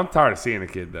don't know. I'm tired of seeing the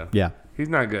kid, though. Yeah. He's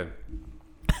not good.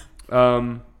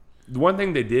 The one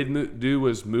thing they did do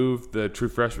was move the true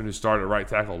freshman who started at right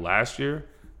tackle last year.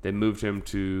 They moved him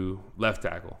to left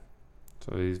tackle.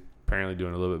 So he's apparently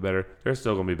doing a little bit better. They're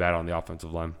still going to be bad on the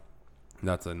offensive line.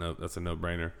 That's a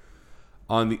no-brainer.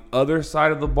 On the other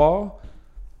side of the ball,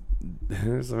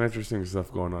 there's some interesting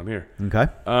stuff going on here. Okay.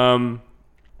 Kalen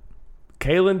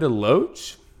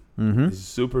DeLoach Mm-hmm. is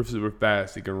super, super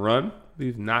fast. He can run.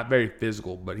 He's not very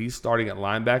physical, but he's starting at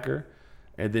linebacker.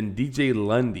 And then DJ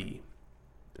Lundy.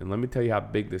 And let me tell you how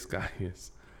big this guy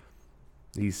is.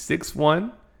 He's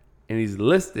 6'1", and he's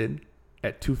listed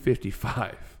at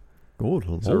 255. Good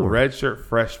He's a redshirt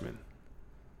freshman.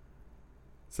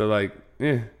 So,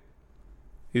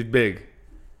 he's big.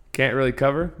 Can't really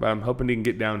cover, but I'm hoping he can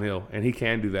get downhill, and he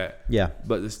can do that. Yeah.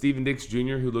 But the Steven Dix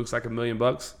Jr., who looks like $1 million,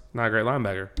 not a great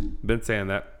linebacker. Been saying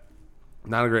that.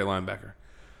 Not a great linebacker.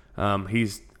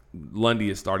 Lundy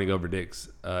is starting over Dix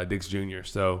Jr.,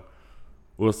 so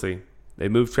we'll see. They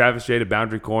moved Travis Jay to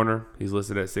boundary corner. He's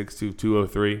listed at 6'2",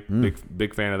 203.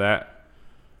 Big fan of that.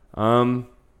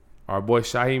 Our boy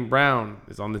Shaheem Brown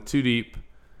is on the 2 deep.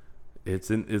 It's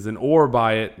an or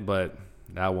by it, but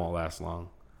that won't last long.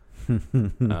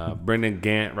 Brendan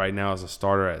Gant right now is a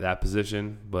starter at that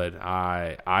position, but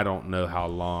I don't know how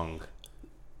long.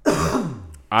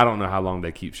 I don't know how long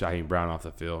they keep Shaheem Brown off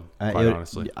the field. Quite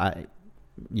honestly,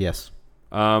 yes.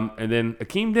 And then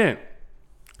Akeem Dent.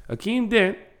 Akeem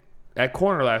Dent at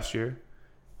corner last year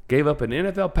gave up an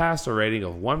NFL passer rating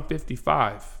of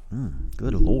 155.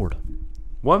 Good Lord.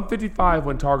 155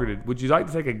 when targeted. Would you like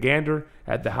to take a gander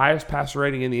at the highest passer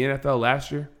rating in the NFL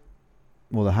last year?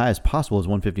 Well, the highest possible is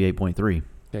 158.3.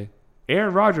 Okay.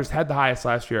 Aaron Rodgers had the highest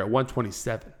last year at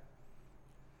 127.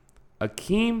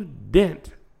 Akeem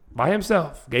Dent, by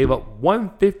himself, gave up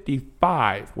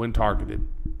 155 when targeted.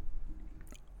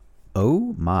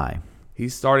 Oh, my.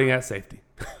 He's starting at safety.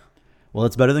 Well,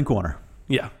 it's better than corner.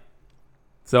 Yeah.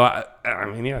 So,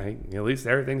 at least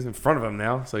everything's in front of him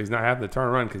now, so he's not having to turn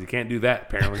around because he can't do that,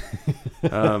 apparently.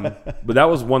 But that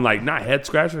was one, not head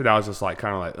scratcher. That was just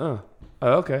oh,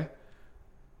 okay.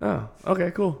 Oh,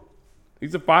 okay, cool.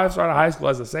 He's a 5-star out of high school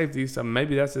as a safety, so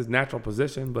maybe that's his natural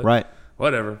position, but right.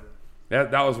 Whatever.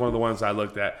 That was one of the ones I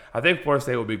looked at. I think Florida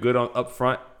State will be good up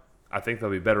front. I think they'll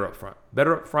be better up front.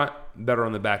 Better up front, better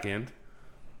on the back end.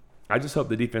 I just hope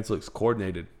the defense looks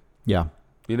coordinated. Yeah.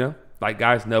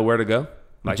 Guys know where to go.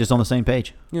 Just on the same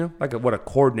page. What a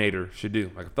coordinator should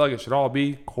do. I feel like it should all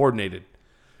be coordinated.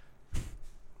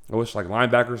 I wish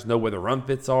linebackers know where the run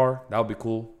fits are. That would be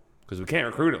cool because we can't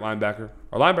recruit at linebacker.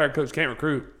 Our linebacker coach can't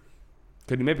recruit.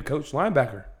 Could he maybe coach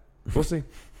linebacker? We'll see.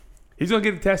 He's going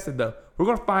to get it tested, though. We're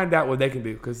going to find out what they can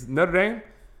do because Notre Dame,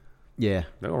 yeah,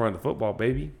 they're going to run the football,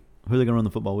 baby. Who are they going to run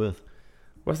the football with?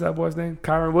 What's that boy's name?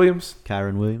 Kyron Williams.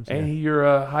 And he your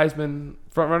Heisman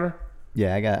front runner?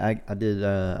 Yeah, I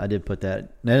did put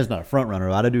that. That is not a front runner.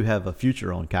 I do have a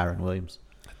future on Kyron Williams.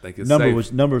 I think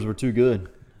it's numbers were too good.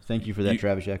 Thank you for that,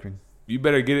 Travis Eckring. You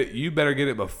better get it. You better get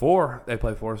it before they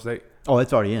play Florida State. Oh,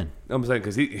 it's already in. I'm saying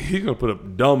because he's going to put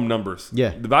up dumb numbers.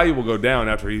 Yeah. The value will go down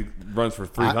after he runs for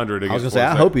 300 against I was going to say, Florida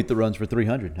I State. hope he runs for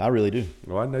 300. I really do.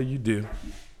 Well, I know you do.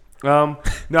 No, I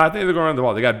think they're going to run the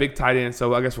ball. They got a big tight end,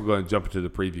 so I guess we're going to jump into the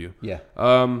preview. Yeah.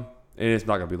 And it's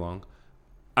not going to be long.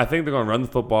 I think they're going to run the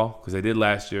football because they did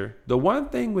last year. The one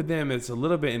thing with them that's a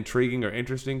little bit intriguing or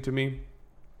interesting to me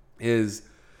is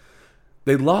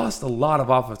they lost a lot of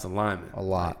offensive linemen. A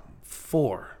lot.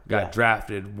 4 got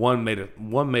drafted. One made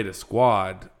a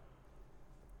squad.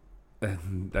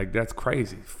 And like that's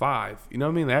crazy. 5. You know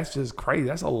what I mean? That's just crazy.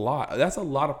 That's a lot. That's a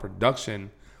lot of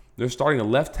production. They're starting a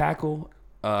left tackle,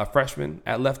 freshman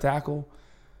at left tackle.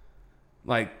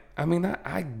 Like, I mean,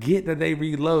 I get that they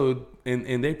reload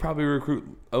and they probably recruit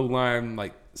O-line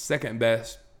like second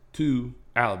best to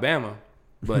Alabama,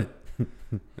 but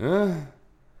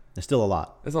It's still a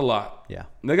lot. it's a lot. Yeah.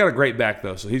 And they got a great back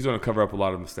though, so he's going to cover up a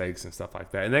lot of mistakes and stuff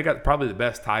like that. And they got probably the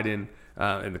best tight end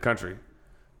in the country.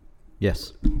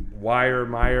 Yes.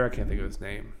 Meyer, I can't think of his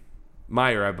name.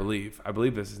 Meyer, I believe. I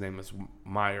believe his name is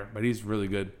Meyer, but he's really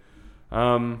good.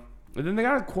 And then they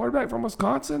got a quarterback from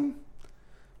Wisconsin.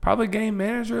 Probably game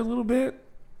manager a little bit.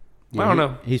 Yeah, I don't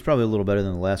know. He's probably a little better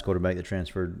than the last quarterback that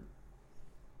transferred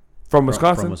From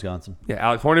Wisconsin? From Wisconsin. Yeah,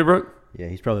 Alex Hornibrook. Yeah,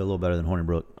 he's probably a little better than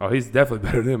Hornibrook. Oh, he's definitely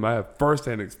better than him. I have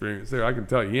firsthand experience there. I can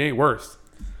tell you. He ain't worse.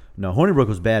 No, Hornibrook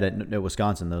was bad at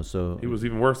Wisconsin, though. So He was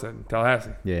even worse at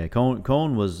Tallahassee. yeah,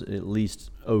 Cone was at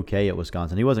least okay at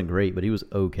Wisconsin. He wasn't great, but he was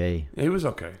okay. Yeah, he was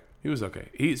okay.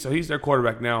 So he's their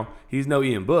quarterback now. He's no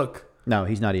Ian Book. No,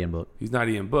 he's not Ian Book. He's not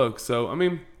Ian Book. So, I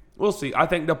mean, we'll see. I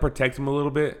think they'll protect him a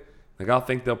little bit. Like, I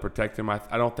think they'll protect him. I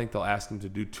don't think they'll ask him to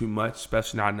do too much,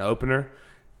 especially not in the opener.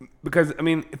 Because, I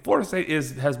mean, Florida State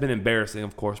has been embarrassing,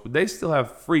 of course, but they still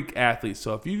have freak athletes.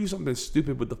 So if you do something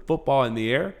stupid with the football in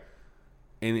the air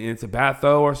and it's a bad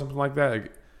throw or something like that,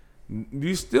 like,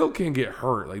 you still can get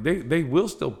hurt. Like, they will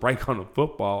still break on the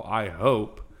football, I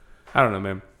hope. I don't know,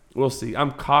 man. We'll see.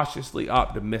 I'm cautiously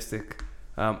optimistic.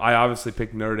 I obviously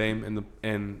picked Notre Dame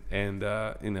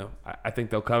I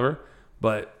think they'll cover,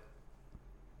 but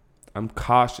I'm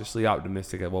cautiously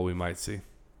optimistic at what we might see.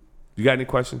 You got any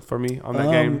questions for me on that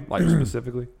game, like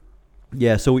specifically?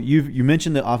 Yeah, so you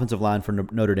mentioned the offensive line for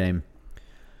Notre Dame,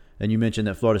 and you mentioned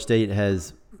that Florida State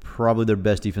has probably their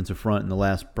best defensive front in the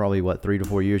last probably 3 to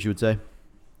 4 years. You would say?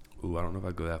 Ooh, I don't know if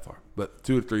I'd go that far, but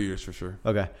 2 or 3 years for sure.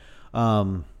 Okay.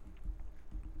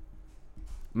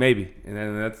 Maybe, and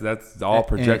then that's all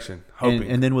projection, hoping.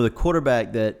 And then with a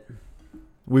quarterback that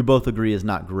we both agree is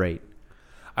not great.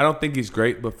 I don't think he's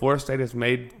great, but Florida State has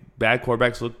made bad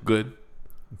quarterbacks look good.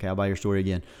 Okay, I'll buy your story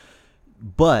again.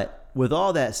 But with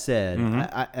all that said,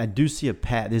 I do see a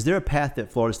path. Is there a path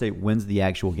that Florida State wins the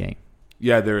actual game?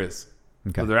 Yeah, there is.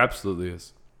 Okay. So there absolutely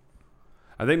is.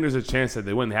 I think there's a chance that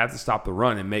they win. They have to stop the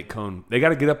run and make Cone. They got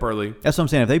to get up early. That's what I'm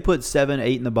saying. If they put 7,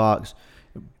 8 in the box.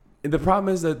 And the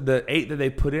problem is that the 8 that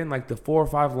they put in, like the 4 or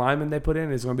 5 linemen they put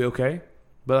in, is going to be okay.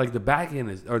 But like the back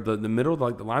end is, or the middle,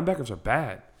 like the linebackers are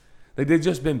bad. Like they've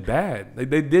just been bad.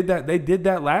 Like they did that. They did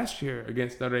that last year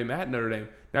against Notre Dame at Notre Dame.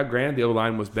 Now, granted, the O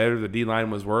line was better, the D line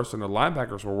was worse, and the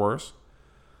linebackers were worse.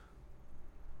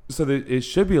 So it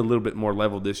should be a little bit more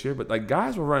level this year. But like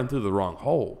guys were running through the wrong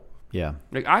hole. Yeah.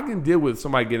 Like I can deal with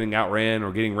somebody getting outran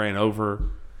or getting ran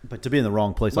over. But to be in the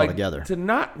wrong place Like, altogether. to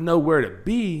not know where to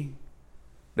be,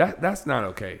 that's not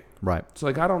okay. Right. So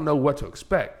like I don't know what to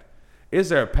expect. Is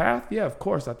there a path? Yeah, of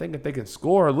course. I think if they can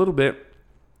score a little bit,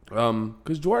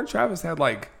 because Jordan Travis had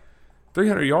like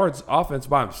 300 yards offense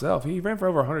by himself. He ran for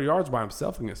over 100 yards by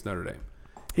himself against Notre Dame.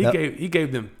 He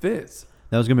gave them fits.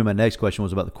 That was going to be my next question,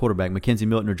 was about the quarterback, Mackenzie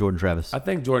Milton or Jordan Travis. I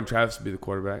think Jordan Travis would be the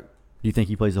quarterback. Do you think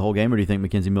he plays the whole game, or do you think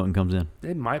Mackenzie Milton comes in?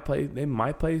 They might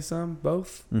play some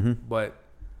both, but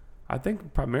I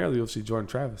think primarily you'll see Jordan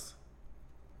Travis.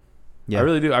 Yeah. I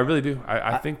really do.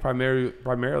 I think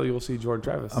primarily you'll see Jordan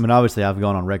Travis. I mean, obviously, I've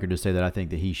gone on record to say that I think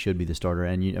that he should be the starter.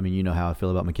 And you know how I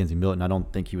feel about Mackenzie Milton. I don't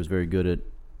think he was very good at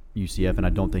UCF, and I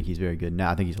don't think he's very good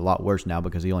now. I think he's a lot worse now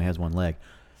because he only has one leg.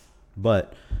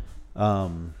 But,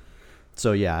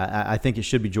 so yeah, I think it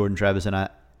should be Jordan Travis, and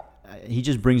he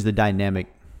just brings the dynamic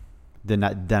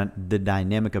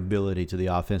ability to the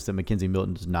offense that Mackenzie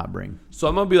Milton does not bring. So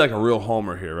I'm going to be like a real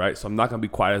homer here, right? So I'm not going to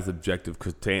be quite as objective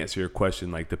to answer your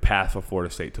question, like the path for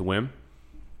Florida State to win.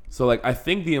 So, like, I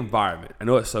think the environment, I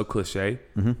know it's so cliche.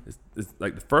 It's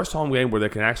like the first home game where there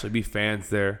can actually be fans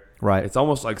there. Right. It's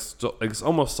almost like it's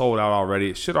almost sold out already.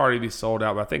 It should already be sold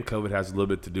out, but I think COVID has a little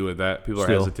bit to do with that. People are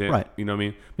hesitant. Right. You know what I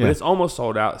mean? But it's almost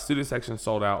sold out. Student section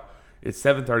sold out. It's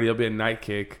 7:30. It'll be a night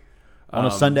kick. On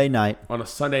a Sunday night. On a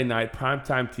Sunday night,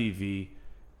 primetime TV.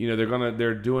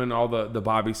 they're doing all the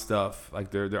Bobby stuff.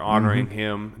 Like they're honoring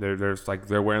him.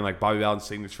 They're wearing like Bobby Bowden's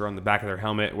signature on the back of their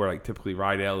helmet, where like typically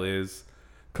Rydell is.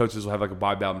 Coaches will have like a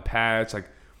Bobby Bowden patch. Like,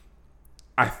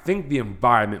 I think the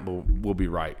environment will be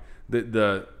right.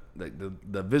 The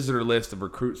visitor list of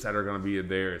recruits that are going to be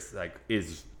there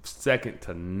is second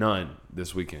to none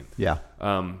this weekend. Yeah.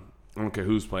 I don't care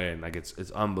who's playing. Like,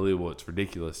 it's unbelievable. It's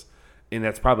ridiculous, and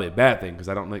that's probably a bad thing because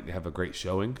I don't think they have a great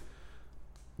showing.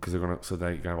 Because they're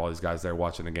gonna have all these guys there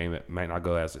watching a game that might not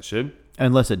go as it should,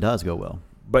 Unless it does go well.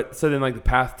 But so then, like, the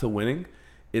path to winning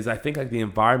is, I think, like, the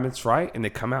environment's right, and they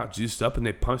come out juiced up and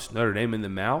they punch Notre Dame in the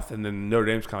mouth, and then Notre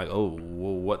Dame's kind of like, oh,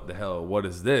 well, what the hell? What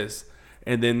is this?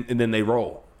 And then they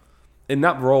roll, and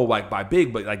not roll like by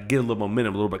big, but like get a little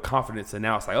momentum, a little bit of confidence, and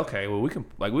now it's like, okay, well, we can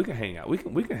hang out, we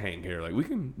can hang here, like we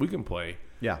can play.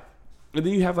 Yeah. And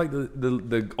then you have like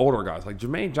the older guys, like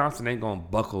Jermaine Johnson ain't gonna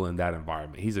buckle in that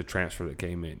environment. He's a transfer that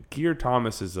came in. Keir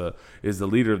Thomas is the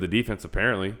leader of the defense,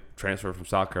 apparently, transfer from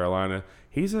South Carolina.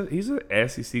 He's a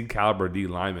SEC caliber D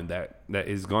lineman that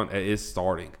is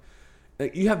starting.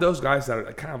 Like, you have those guys that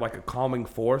are kind of like a calming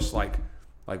force, like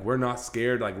we're not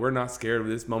scared,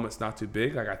 this moment's not too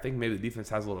big. Like, I think maybe the defense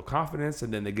has a little confidence,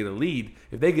 and then they get a lead.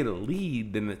 If they get a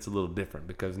lead, then it's a little different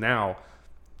because now,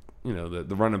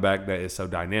 the running back that is so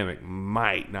dynamic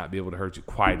might not be able to hurt you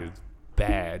quite as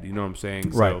bad. You know what I'm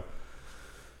saying? Right. So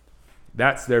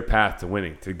that's their path to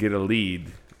winning, to get a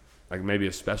lead, like maybe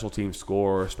a special team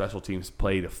score, special teams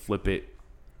play to flip it.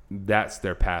 That's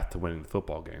their path to winning the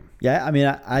football game. Yeah, I mean,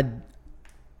 I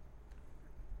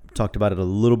talked about it a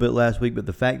little bit last week, but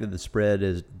the fact that the spread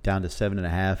is down to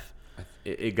 7.5.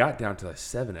 It got down to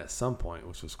 7 at some point,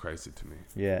 which was crazy to me.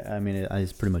 Yeah, I mean,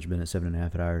 it's pretty much been at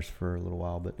 7.5 at ours for a little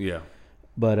while, but Yeah.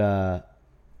 But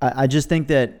I just think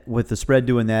that with the spread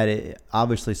doing that,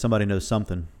 obviously somebody knows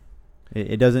something.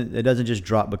 It doesn't just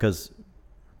drop because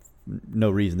no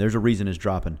reason. There's a reason it's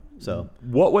dropping. So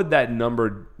what would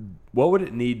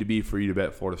it need to be for you to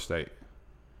bet Florida State?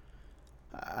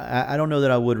 I don't know that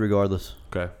I would regardless.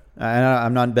 Okay.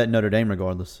 I'm not betting Notre Dame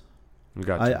regardless.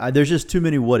 Gotcha. There's just too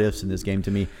many what ifs in this game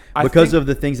to me because of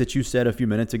the things that you said a few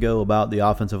minutes ago about the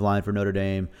offensive line for Notre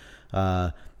Dame.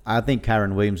 I think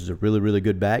Kyron Williams is a really, really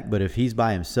good back, but if he's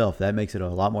by himself, that makes it a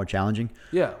lot more challenging.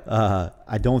 Yeah.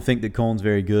 I don't think that Cone's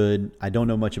very good. I don't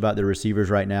know much about the receivers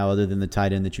right now other than the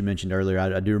tight end that you mentioned earlier.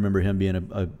 I do remember him being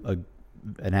an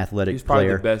athletic player. He's probably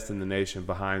the best in the nation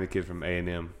behind the kid from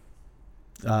A&M.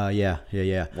 Yeah.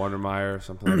 Wandermeyer or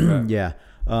something like that. Yeah.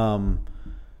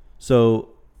 So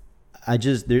like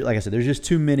I said, there's just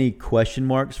too many question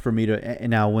marks for me to. And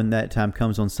now, when that time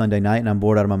comes on Sunday night and I'm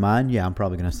bored out of my mind, yeah, I'm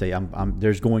probably going to say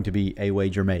there's going to be a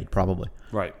wager made, probably.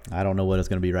 Right. I don't know what it's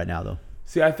going to be right now, though.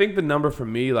 See, I think the number for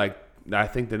me, I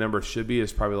think the number should be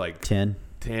is probably like 10,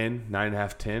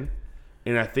 9.5, 10.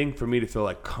 And I think for me to feel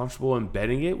like comfortable in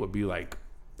betting it would be like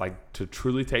to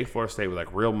truly take Florida State with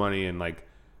like real money and like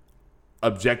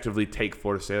objectively take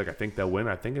Florida State. Like, I think they'll win.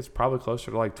 I think it's probably closer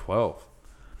to like 12,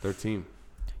 13.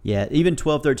 Yeah, even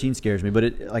 12, 13 scares me,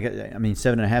 but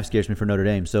 7.5 scares me for Notre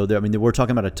Dame. So we're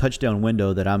talking about a touchdown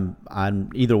window that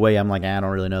I'm either way. I'm like, I don't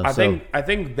really know. I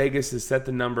think Vegas has set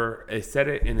the number, they set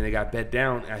it, and then they got bet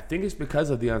down. And I think it's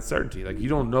because of the uncertainty. Like, you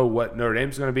don't know what Notre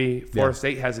Dame's going to be. Florida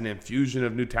State has an infusion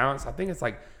of new talents. I think it's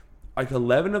like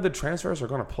 11 of the transfers are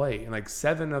going to play, and like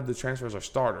 7 of the transfers are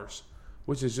starters,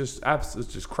 which is just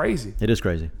absolutely just crazy. It is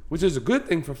crazy. Which is a good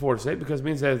thing for Florida State because it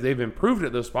means that they've improved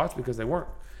at those spots because they weren't.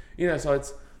 So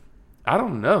it's. I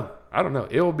don't know.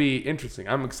 It will be interesting.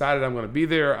 I'm excited. I'm going to be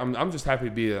there. I'm just happy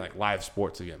to be in like live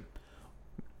sports again.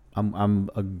 I'm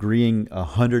agreeing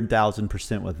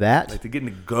 100,000% with that. Like, to get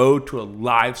to go to a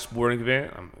live sporting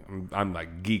event, I'm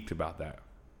like geeked about that.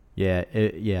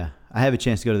 Yeah, I have a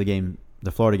chance to go to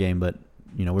the Florida game, but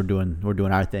we're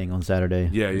doing our thing on Saturday.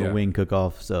 The wing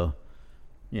cook-off. So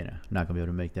not gonna be able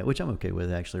to make that, which I'm okay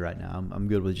with actually right now. I'm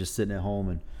good with just sitting at home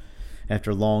and after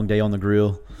a long day on the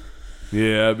grill.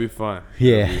 Yeah, it'll be fun.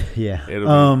 Yeah.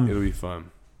 It'll be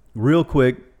fun. Real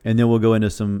quick, and then we'll go into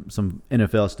some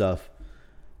NFL stuff.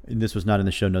 And this was not in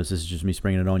the show notes. This is just me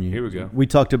springing it on you. Here we go. We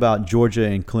talked about Georgia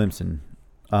and Clemson.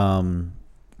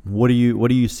 What do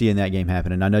you see in that game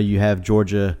happening? I know you have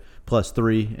Georgia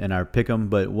 +3 in our pick'em,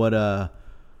 but what are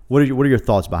your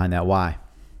thoughts behind that? Why?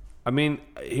 I mean,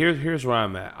 here's where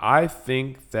I'm at. I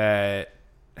think that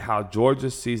how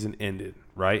Georgia's season ended,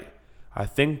 right? I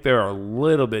think they're a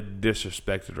little bit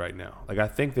disrespected right now. Like, I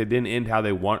think they didn't end how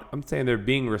they want. I'm saying they're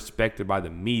being respected by the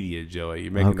media, Joey.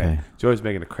 You're making that. Joey's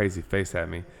making a crazy face at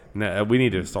me. No, we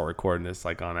need to start recording this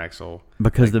like on actual.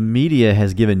 Because the media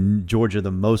has given Georgia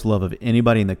the most love of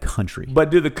anybody in the country. But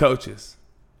do the coaches?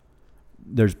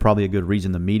 there's probably a good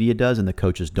reason the media does and the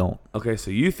coaches don't. Okay,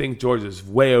 so you think Georgia's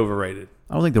way overrated?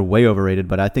 I don't think they're way overrated,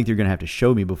 but I think you're going to have to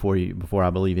show me before I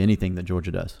believe anything that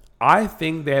Georgia does. I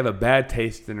think they have a bad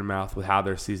taste in their mouth with how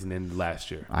their season ended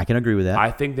last year. I can agree with that. I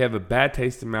think they have a bad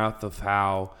taste in their mouth of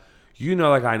how,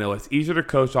 like I know, it's easier to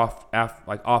coach off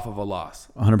of a loss.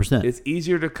 100%. It's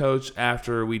easier to coach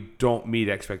after we don't meet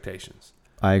expectations.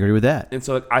 I agree with that. And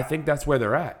so I think that's where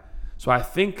they're at. So I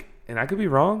think, and I could be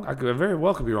wrong. I very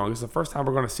well could be wrong. It's the first time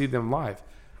we're going to see them live.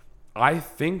 I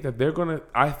think they're gonna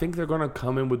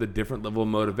come in with a different level of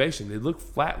motivation. They looked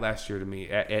flat last year to me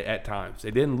at times.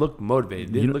 They didn't look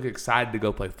motivated. They didn't look excited to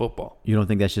go play football. You don't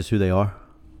think that's just who they are?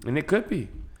 And it could be.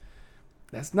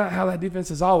 That's not how that defense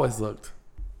has always looked.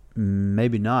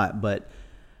 Maybe not, but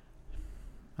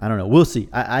I don't know. We'll see.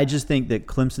 I just think that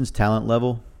Clemson's talent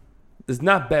level It's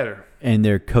not better. and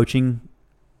their coaching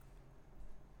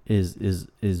is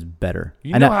better.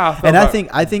 You know how I felt I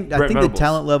about think the Venables.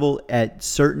 talent level at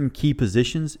certain key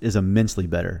positions is immensely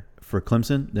better for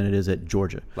Clemson than it is at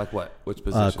Georgia. Like what? Which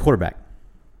position? Quarterback,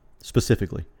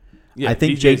 specifically. Yeah, I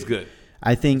think DJ's good.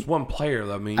 I think It's one player.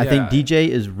 I mean, I think DJ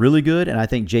is really good, and I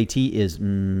think JT is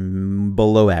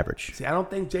below average. See, I don't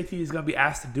think JT is going to be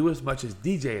asked to do as much as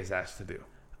DJ is asked to do.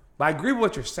 But I agree with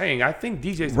what you're saying. I think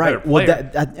DJ's a better Well,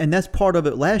 player. and that's part of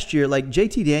it. Last year, like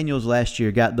JT Daniels last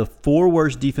year got the 4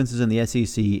 worst defenses in the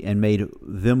SEC and made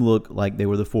them look like they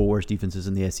were the 4 worst defenses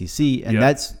in the SEC. And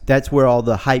Yeah. that's where all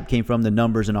the hype came from, the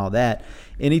numbers and all that.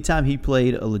 Anytime he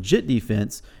played a legit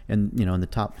defense and in the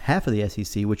top half of the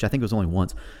SEC, which I think was only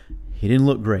once, he didn't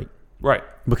look great. Right.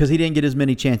 Because he didn't get as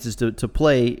many chances to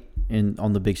play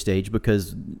on the big stage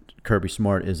because Kirby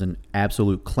Smart is an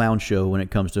absolute clown show when it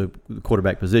comes to the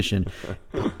quarterback position,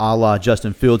 a la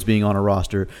Justin Fields being on a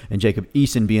roster and Jacob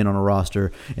Eason being on a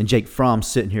roster and Jake Fromm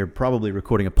sitting here probably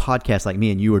recording a podcast like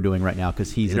me and you are doing right now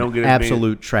because he's an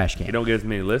absolute trash can. He don't get as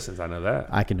many listens. I know that.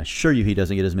 I can assure you he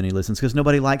doesn't get as many listens because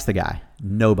nobody likes the guy.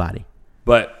 Nobody.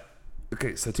 But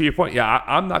okay, so to your point, yeah,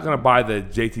 I'm not going to buy the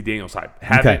JT Daniels hype.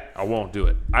 I won't do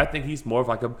it. I think he's more of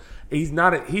like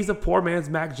he's a poor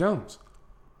man's Mac Jones.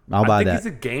 I'll buy that. I think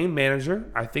he's a game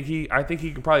manager. I think he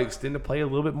can probably extend the play a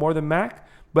little bit more than Mac,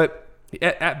 but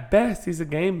at best, he's a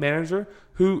game manager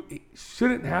who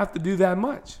shouldn't have to do that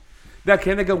much. Now,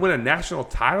 can they go win a national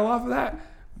title off of that?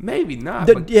 Maybe not.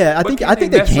 I think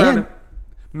they can.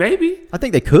 Maybe. I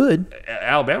think they could.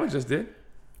 Alabama just did.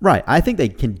 Right. I think they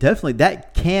can definitely.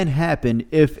 That can happen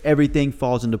if everything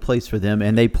falls into place for them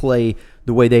and they play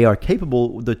the way they are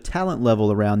capable, the talent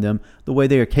level around them, the way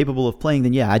they are capable of playing.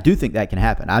 Then, yeah, I do think that can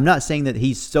happen. I'm not saying that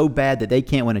he's so bad that they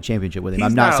can't win a championship with him.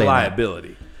 I'm not saying a liability.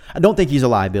 That. I don't think he's a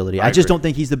liability. I just agree. don't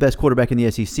think he's the best quarterback in the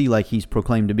SEC like he's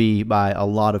proclaimed to be by a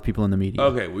lot of people in the media.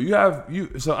 Okay, well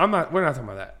so we're not talking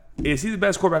about that. Is he the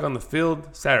best quarterback on the field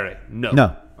Saturday?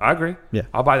 No. I agree. Yeah.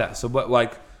 I'll buy that. So but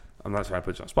I'm not trying to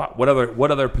put you on the spot.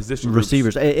 What other position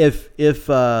receivers? Groups? If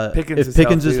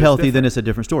Pickens is healthy, then it's a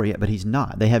different story. Yeah, but he's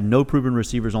not. They have no proven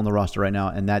receivers on the roster right now,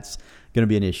 and that's going to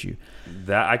be an issue.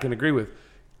 That I can agree with.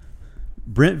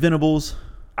 Brent Venables.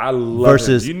 I love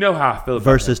him. You know how I feel about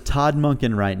versus him. Todd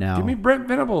Monken right now. Give me Brent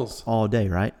Venables all day,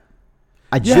 right?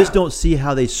 I just don't see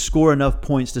how they score enough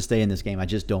points to stay in this game. I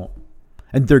just don't.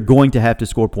 And they're going to have to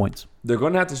score points. They're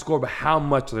going to have to score, but how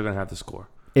much are they going to have to score?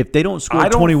 If they don't score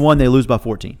 21, they lose by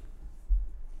 14.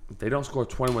 If they don't score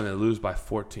 21, they lose by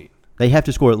 14. They have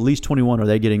to score at least 21 or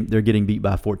they're getting beat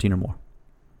by 14 or more.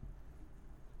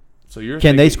 So you're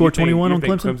Can they score 21 on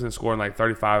Clemson? Clemson scoring like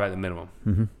 35 at the minimum.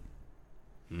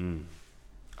 Mm-hmm.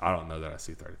 I don't know that I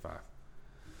see 35.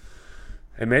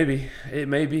 It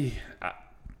may be.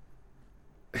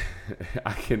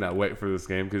 I cannot wait for this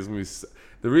game because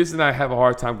the reason I have a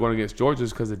hard time going against Georgia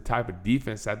is because of the type of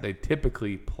defense that they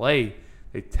typically play.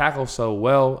 They tackle so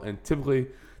well, and typically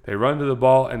they run to the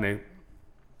ball,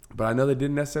 but I know they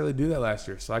didn't necessarily do that last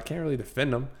year, so I can't really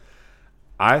defend them.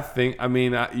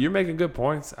 You're making good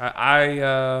points.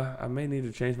 I may need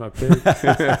to change my pick.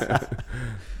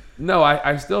 No,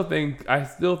 I still think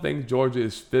Georgia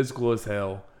is physical as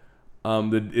hell.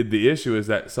 The issue is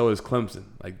that so is Clemson.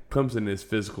 Like Clemson is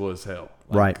physical as hell.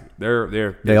 Right. They're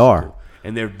physical, they are,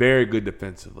 and they're very good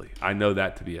defensively. I know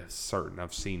that to be a certain.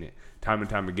 I've seen it time and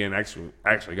time again.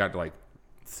 Actually got to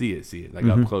see it like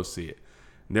up close, see it.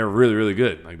 And they're really really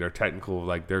good. Like they're technical.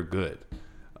 Like they're good.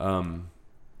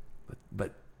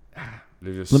 But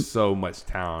there's just so much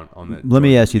talent on that. Let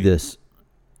me ask you this.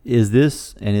 Is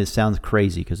this, and it sounds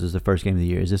crazy because it's the first game of the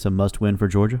year, is this a must-win for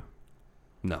Georgia?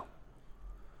 No,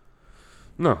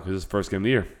 because it's the first game of the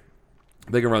year.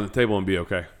 They can run the table and be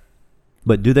okay.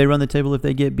 But do they run the table if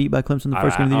they get beat by Clemson the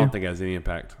first game of the year? I don't think it has any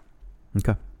impact.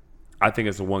 Okay. I think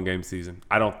it's a 1-game season.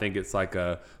 I don't think it's like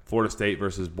a Florida State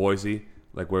versus Boise,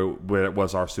 like where it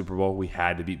was our Super Bowl. We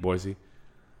had to beat Boise.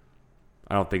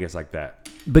 I don't think it's like that.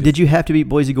 But did you have to beat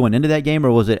Boise going into that game,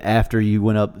 or was it after you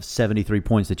went up 73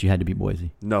 points that you had to beat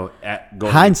Boise? No,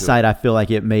 going hindsight, I feel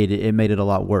like it made it a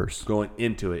lot worse. Going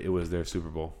into it, it was their Super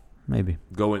Bowl. Maybe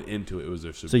going into it was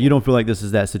their Super Bowl. So you don't feel like this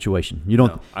is that situation. You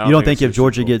don't. No, you don't think if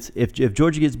Georgia gets if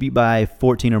Georgia gets beat by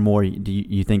 14 or more, do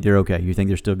you think they're okay? You think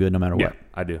they're still good no matter what? Yeah,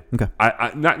 I do. Okay.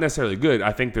 I not necessarily good.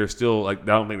 I think they're still like I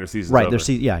don't think their season's right.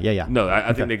 over. Yeah. No,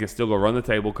 I think they can still go run the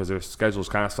table because their schedule's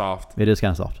kind of soft. It is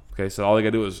kind of soft. Okay, so all they got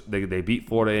to do is they beat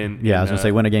Florida in. Yeah, I was gonna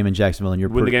say win a game in Jacksonville and you're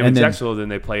win the game in Jacksonville, then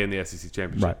they play in the SEC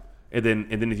championship. Right. And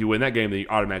then if you win that game, then you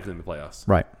automatically in the playoffs.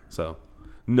 Right. So,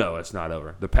 no, it's not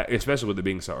over. Especially with it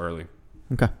being so early.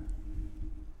 Okay.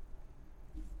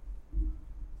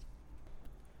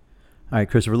 All right,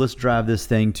 Christopher, let's drive this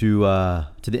thing to the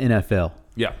NFL.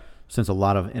 Yeah. Since a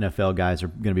lot of NFL guys are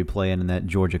going to be playing in that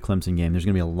Georgia-Clemson game, there's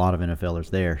going to be a lot of NFLers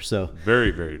there. So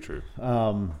very, very true.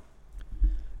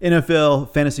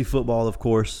 NFL fantasy football, of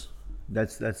course.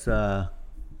 That's where the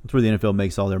NFL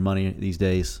makes all their money these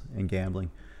days in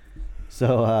gambling.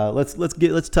 So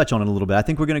let's touch on it a little bit. I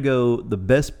think we're going to go the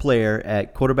best player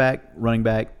at quarterback, running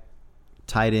back,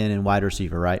 tight end, and wide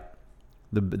receiver, right?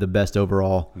 The best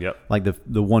overall. Yep. Like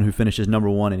the one who finishes number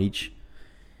one in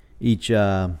each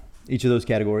of those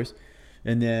categories.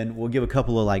 And then we'll give a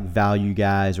couple of like value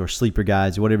guys or sleeper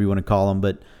guys, or whatever you want to call them,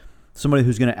 but somebody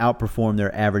who's going to outperform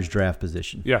their average draft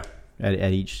position. Yeah.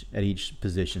 At each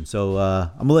position. So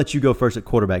I'm gonna let you go first at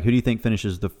quarterback. Who do you think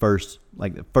finishes the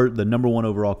number one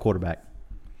overall quarterback,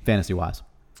 fantasy wise?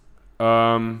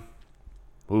 The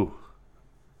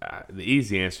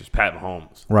easy answer is Pat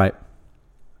Mahomes. Right.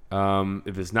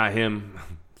 If it's not him,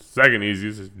 second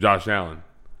easiest is Josh Allen.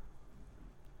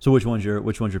 So which one's your?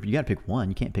 You got to pick one.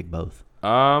 You can't pick both.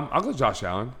 I'll go Josh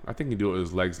Allen. I think he can do it with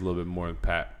his legs a little bit more than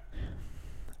Pat.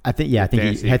 I think he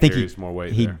carries more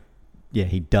weight there. Yeah,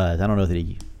 he does. I don't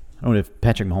know if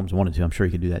Patrick Mahomes wanted to. I'm sure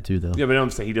he could do that too, though. Yeah, but I'm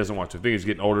saying he doesn't want to. I think he's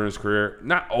getting older in his career.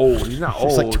 Not old. He's not old.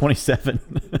 He's like 27.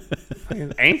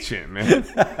 He's ancient, man.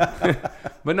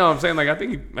 But no, I'm saying like I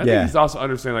think he's also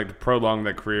understanding like to prolong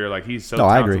that career. Like he's so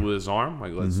talented with his arm.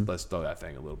 Like let's throw that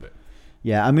thing a little bit.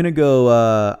 Yeah, I'm gonna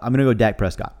go Dak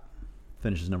Prescott.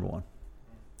 Finishes number one.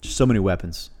 Just so many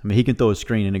weapons. I mean, he can throw a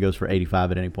screen and it goes for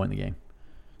 85 at any point in the game.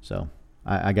 So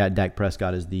I got Dak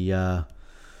Prescott as the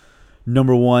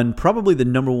number one, probably the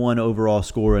number one overall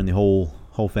scorer in the whole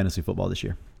fantasy football this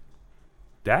year.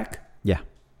 Dak? Yeah.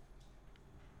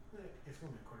 It's going to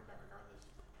be a quarterback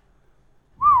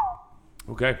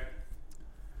regardless.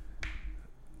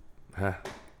 Okay.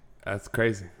 That's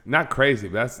crazy. Not crazy,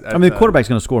 but that's I mean, the quarterback's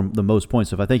going to score the most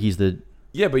points. So if I think he's the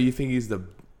yeah, but you think he's the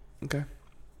okay?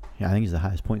 Yeah, I think he's the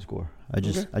highest point scorer. I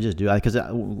just do because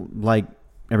like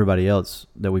everybody else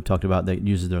that we've talked about that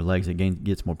uses their legs that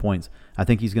gets more points. I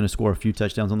think he's going to score a few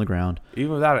touchdowns on the ground.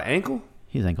 Even without an ankle?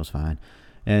 His ankle's fine.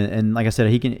 And like I said,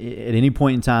 he can at any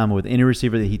point in time with any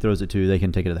receiver that he throws it to, they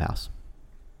can take it to the house.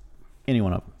 Any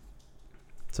one of them.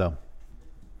 So.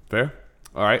 Fair.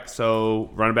 All right, so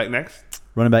running back next?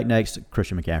 Running back next,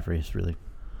 Christian McCaffrey is really,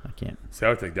 I can't. See, I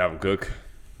would take Dalvin Cook.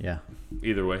 Yeah.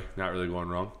 Either way, not really going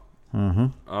wrong.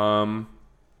 Mm-hmm.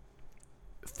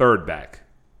 Third back.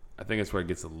 I think that's where it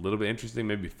gets a little bit interesting.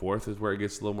 Maybe fourth is where it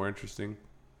gets a little more interesting.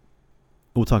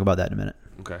 We'll talk about that in a minute.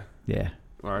 Okay. Yeah.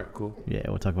 All right, cool. Yeah,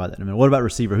 we'll talk about that in a minute. What about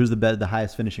receiver? Who's the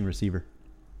highest finishing receiver?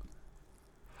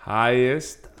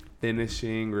 Highest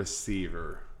finishing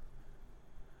receiver.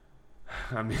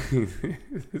 I mean,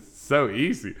 it's so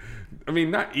easy. I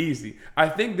mean, not easy. I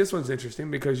think this one's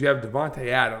interesting because you have Devontae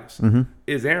Adams. Mm-hmm.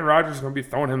 Is Aaron Rodgers going to be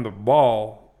throwing him the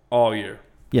ball all year?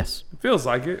 Yes. It feels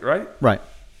like it, right? Right.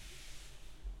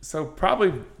 So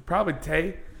probably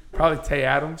Tay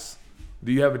Adams.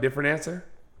 Do you have a different answer?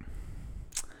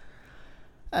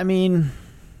 I mean,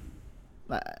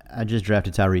 I just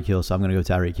drafted Tyreek Hill, so I'm going to go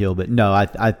Tyreek Hill. But no, I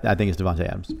think it's Devontae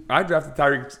Adams. I drafted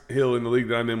Tyreek Hill in the league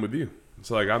that I'm in with you.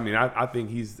 So like, I mean, I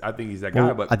think he's that guy.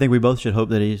 Well, but I think we both should hope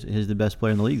that he's the best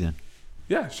player in the league then.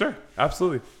 Yeah, sure,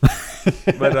 absolutely.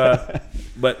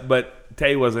 but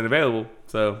Tay wasn't available,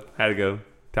 so had to go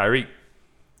Tyreek.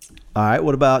 All right.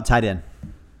 What about tight end?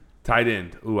 Tight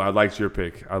end. Ooh, I liked your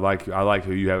pick. I like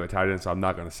who you have at tight end, so I'm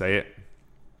not going to say it.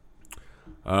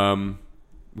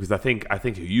 Because I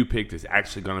think who you picked is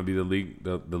actually going to be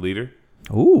the leader.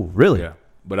 Ooh, really? Yeah.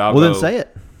 But I'll then say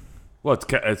it. Well,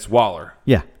 it's Waller.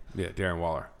 Yeah. Yeah, Darren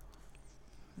Waller.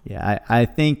 Yeah, I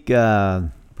think.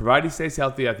 Provided he stays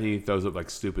healthy, I think he throws up like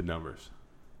stupid numbers.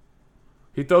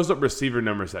 He throws up receiver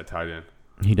numbers at tight end.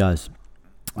 He does.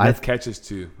 He has catches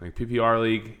too. Like PPR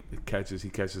league, he catches a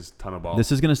ton of balls.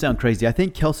 This is going to sound crazy. I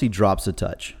think Kelsey drops a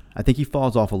touch. I think he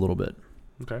falls off a little bit.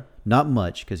 Okay. Not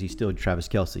much because he's still Travis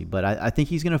Kelsey, but I think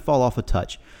he's going to fall off a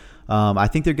touch. I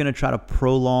think they're going to try to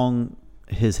prolong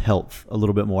his health a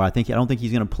little bit more. I don't think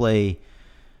he's going to play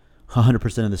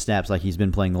 100% of the snaps like he's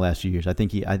been playing the last few years. I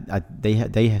think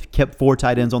they have kept 4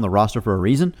 tight ends on the roster for a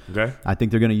reason. Okay. I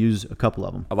think they're going to use a couple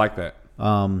of them. I like that.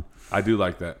 I do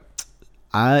like that.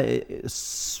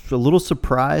 It's a little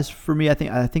surprise for me. I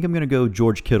think I'm going to go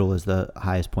George Kittle as the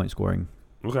highest point scoring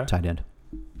tight end.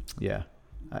 Yeah,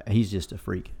 he's just a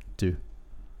freak too.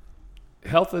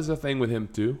 Health is a thing with him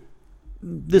too.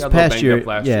 This past year,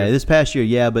 but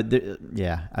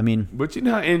I mean, but you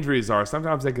know how injuries are.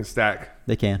 Sometimes they can stack.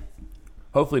 They can.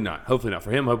 Hopefully not.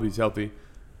 For him, hope he's healthy.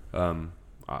 I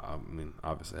mean,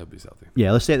 obviously, I hope he's healthy.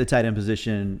 Yeah, let's stay at the tight end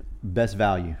position. Best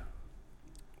value.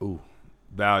 Ooh,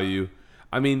 value.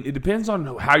 I mean, it depends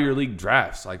on how your league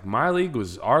drafts. Like our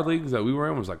leagues that we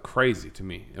were in was like crazy to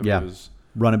me. I mean, it was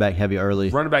running back heavy early.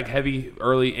 Running back heavy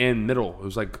early and middle. It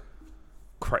was like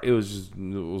it was a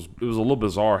little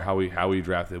bizarre how we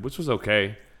drafted, which was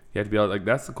okay. You have to be able, like,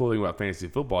 that's the cool thing about fantasy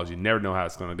football is you never know how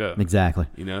it's going to go. Exactly.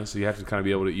 You know, so you have to kind of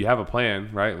be able to. You have a plan,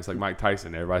 right? It's like Mike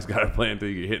Tyson. Everybody's got a plan until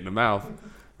you get hit in the mouth,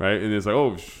 right? And it's like,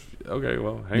 oh, okay,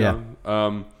 well, hang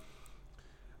on.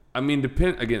 I mean,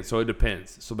 so it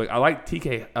depends. So, but I like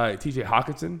T.J.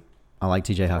 Hockenson. I like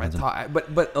T.J. Hockenson.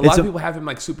 But a lot of people have him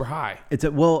like super high.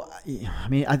 I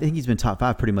mean, I think he's been top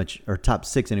 5 pretty much, or top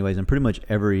 6 anyways, in pretty much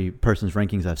every person's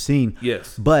rankings I've seen.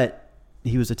 Yes. But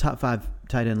he was a top 5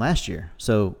 tight end last year.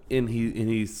 So and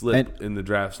he slipped in the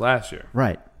drafts last year.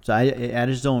 Right. So I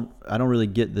don't really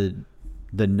get the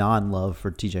non-love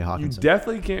for T.J. Hockenson. You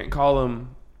definitely can't call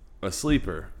him a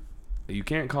sleeper. You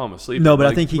can't call him a sleeper. No, but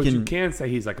I think he can. You can say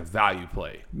he's like a value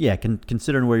play. Yeah,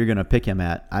 considering where you're going to pick him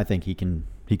at, I think he can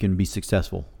be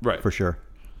successful. Right. For sure.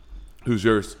 Who's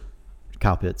yours?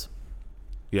 Kyle Pitts.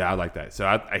 Yeah, I like that.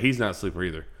 So he's not a sleeper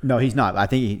either. No, he's not. I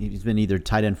think he's been either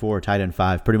tight end 4 or tight end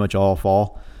 5 pretty much all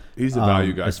fall. He's a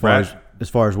value guy. As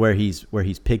far as where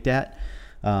he's picked at.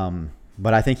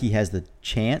 But I think he has the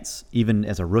chance, even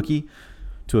as a rookie,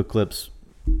 to eclipse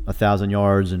 1,000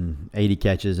 yards and 80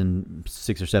 catches and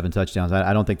 6 or 7 touchdowns.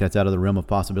 I don't think that's out of the realm of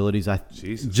possibilities.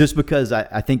 Just because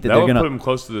I think that they're going to put him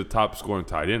close to the top scoring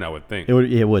tight end. I would think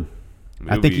it would.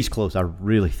 I think he's close. I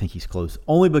really think he's close.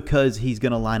 Only because he's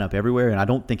going to line up everywhere, and I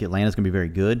don't think Atlanta's going to be very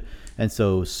good. And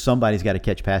so somebody's got to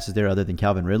catch passes there other than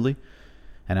Calvin Ridley.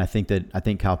 And I think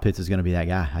Kyle Pitts is going to be that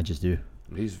guy. I just do.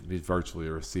 He's virtually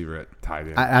a receiver at tight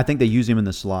end. I think they use him in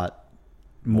the slot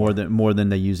more than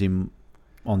they use him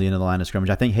on the end of the line of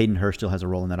scrimmage. I think Hayden Hurst still has a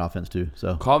role in that offense too.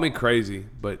 So call me crazy,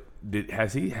 but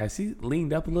has he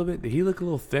leaned up a little bit? Did he look a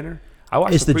little thinner? I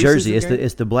watched. It's the jersey.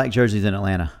 It's the black jerseys in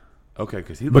Atlanta. Okay,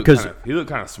 because he looked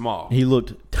kind of small. He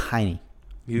looked tiny.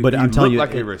 But I'm telling you,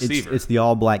 like a receiver. It's the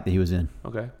all black that he was in.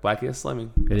 Okay, black is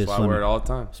slimming. That's why I wear it all the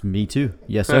time. It's me too.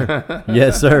 Yes, sir.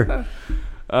 Yes, sir.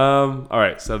 All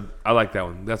right, so I like that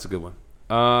one. That's a good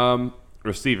one.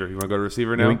 Receiver. You want to go to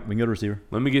receiver now? We can go to receiver.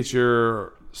 Let me get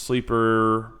your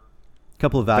sleeper.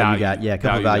 Couple of value guys. Yeah, a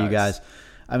couple of value guys.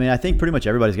 I mean, I think pretty much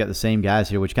everybody's got the same guys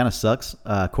here, which kind of sucks.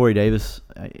 Corey Davis,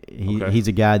 he's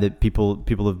a guy that people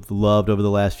have loved over the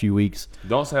last few weeks.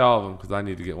 Don't say all of them because I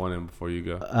need to get one in before you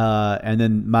go. And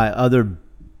then my other,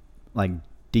 like,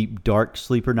 deep dark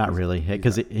sleeper, not really,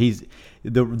 because he's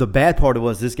the bad part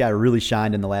was this guy really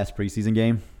shined in the last preseason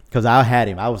game. Because I had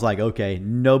him. I was like, okay,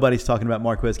 nobody's talking about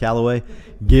Marquez Callaway.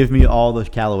 Give me all the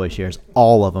Callaway shares.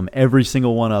 All of them. Every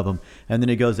single one of them. And then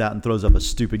he goes out and throws up a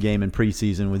stupid game in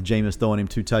preseason with Jameis throwing him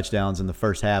 2 touchdowns in the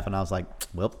first half. And I was like,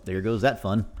 well, there goes that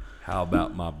fun. How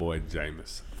about my boy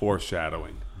Jameis?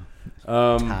 Foreshadowing.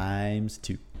 Times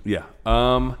 2. Yeah.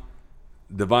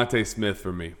 Devontae Smith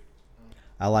for me.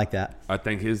 I like that. I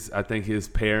think his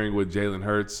pairing with Jalen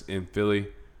Hurts in Philly,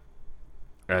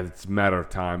 it's a matter of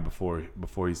time before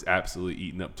he's absolutely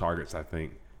eating up targets, I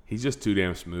think. He's just too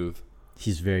damn smooth.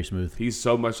 He's very smooth. He's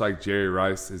so much like Jerry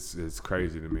Rice. It's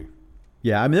crazy to me.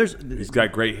 Yeah, I mean, he's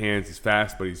got great hands. He's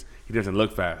fast, but he doesn't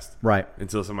look fast. Right.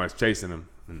 Until somebody's chasing him,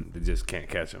 and they just can't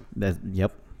catch him.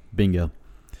 Yep. Bingo.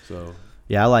 So.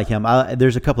 Yeah, I like him.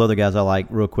 There's a couple other guys I like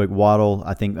real quick. Waddle.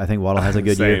 I think Waddle has a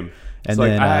good year. And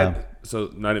so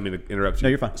then I didn't mean to interrupt you. No,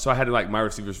 you're fine. So I had my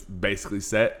receivers basically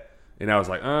set. And I was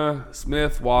like,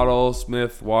 Smith, Waddle.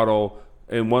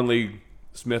 In one league,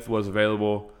 Smith was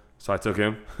available, so I took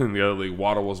him. In the other league,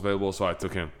 Waddle was available, so I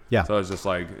took him. Yeah. So I was just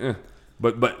like,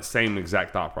 But same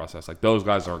exact thought process. Like, those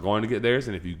guys are going to get theirs,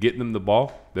 and if you get them the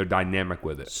ball, they're dynamic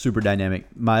with it. Super dynamic.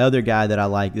 My other guy that I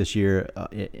like this year,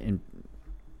 and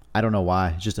I don't know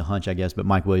why, it's just a hunch, I guess, but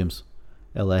Mike Williams.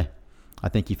 L.A. I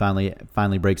think he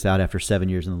finally breaks out after 7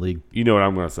 years in the league. You know what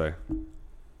I'm going to say?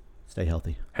 Stay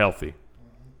healthy. Healthy.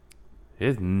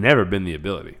 It's never been the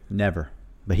ability. Never.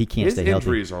 But he can't His stay healthy.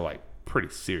 injuries are like pretty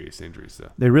serious injuries,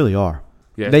 though. They really are.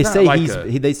 Yeah, they it's say not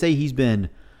like they say he's been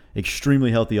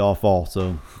extremely healthy all fall,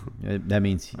 so that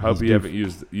means I hope he's he due haven't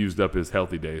used up his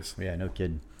healthy days. Yeah, no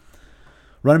kidding.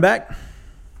 Running back?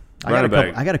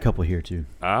 I got a couple here too.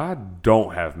 I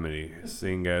don't have many,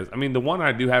 seeing as I mean the one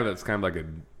I do have that's kind of like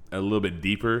a little bit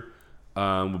deeper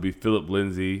would be Philip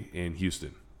Lindsay in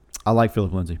Houston. I like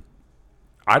Philip Lindsay.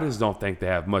 I just don't think they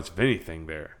have much of anything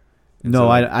there. And No, so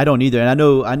I don't either. And I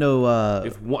know.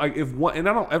 if one, and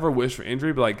I don't ever wish for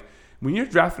injury, but like when you're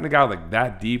drafting a guy like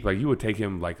that deep, like you would take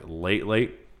him like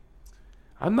late.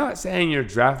 I'm not saying you're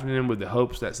drafting him with the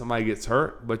hopes that somebody gets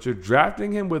hurt, but you're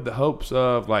drafting him with the hopes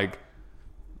of like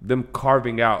them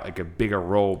carving out like a bigger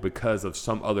role because of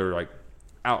some other like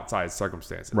outside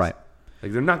circumstances. Right.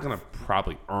 Like they're not going to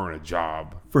probably earn a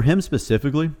job. For him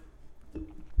specifically,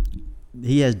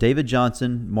 he has David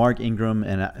Johnson, Mark Ingram,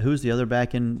 and who's the other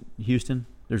back in Houston?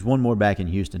 There's one more back in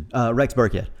Houston, Rex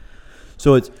Burkhead.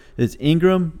 So it's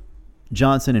Ingram,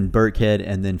 Johnson, and Burkhead,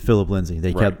 and then Philip Lindsay.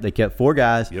 They kept four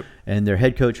guys, Yep. And their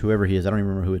head coach, whoever he is, I don't even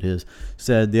remember who it is,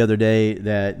 said the other day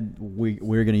that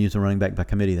we're going to use a running back by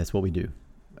committee. That's what we do.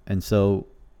 And so,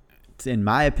 in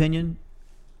my opinion,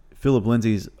 Philip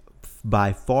Lindsay's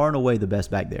by far and away the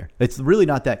best back there. It's really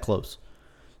not that close.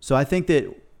 So I think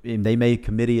that they may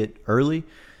committee it early,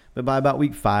 but by about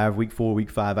week 5, week 4,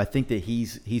 week 5, I think that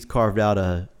he's carved out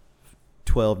a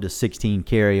 12 to 16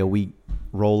 carry a week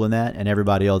role in that, and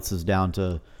everybody else is down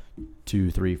to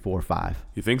 2, 3, 4, 5.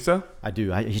 You think so? I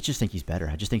do. I just think he's better.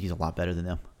 I just think he's a lot better than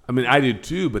them. I mean, I do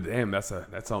too, but damn, that's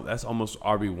almost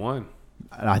RB1.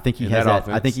 And I think he In has that that.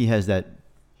 offense. I think he has that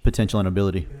potential and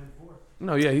ability.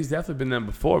 No, yeah, he's definitely been there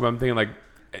before, but I'm thinking like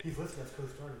He's listed as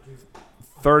co-starter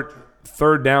too.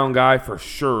 third down guy for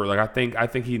sure. Like I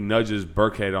think he nudges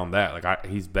Burkhead on that. Like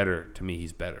he's better to me.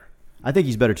 He's better. I think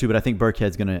he's better too, but I think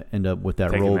Burkhead's going to end up with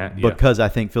that Taking role that, yeah. because I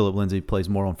think Philip Lindsay plays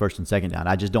more on first and second down.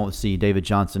 I just don't see David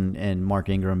Johnson and Mark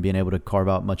Ingram being able to carve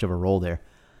out much of a role there.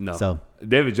 No. So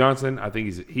David Johnson, I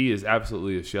think he is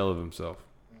absolutely a shell of himself.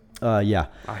 yeah,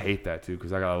 I hate that too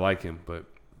because I gotta like him, but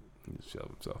he's a shell of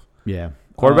himself. yeah.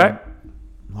 Quarterback?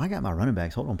 Well, I got my running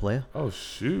backs. Hold on, player. Oh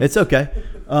shoot! It's okay.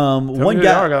 Tell One me who they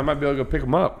are, guy. 'cause I might be able to go pick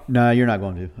him up. No, you're not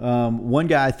going to. One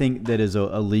guy I think that is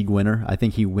a league winner. I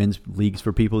think he wins leagues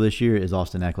for people this year is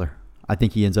Austin Eckler. I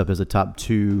think he ends up as a top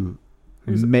 2,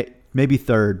 maybe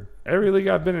third. Every league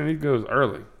I've been in, he goes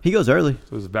early, He goes early.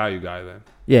 so he's a value guy then.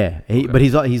 Yeah, Okay. but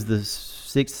he's the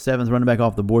 6th, 7th running back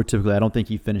off the board typically. I don't think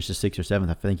he finishes 6th or 7th.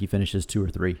 I think he finishes 2 or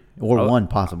 3 or Oh. 1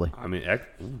 possibly. I mean,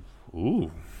 ooh,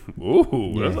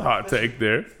 that's a hot take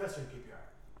there. Especially in PPR.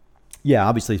 Yeah,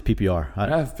 obviously it's PPR. I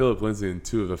have Philip Lindsay in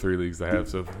 2 of the 3 leagues I have,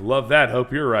 so love that.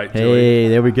 Hope you're right, Joey. Hey,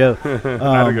 there we go.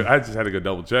 I just had to go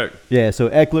double check. Yeah, so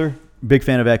Eckler, big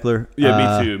fan of Eckler.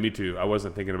 Yeah, me too. I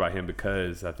wasn't thinking about him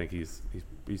because I think he's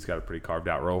got a pretty carved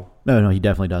out role. No, he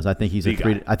definitely does. I think he's The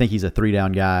guy. I think he's a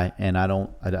 3-down guy, and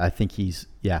I think he's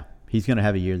going to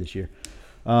have a year this year.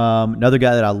 Another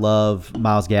guy that I love,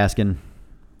 Myles Gaskin.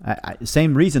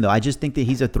 Same reason though. I just think that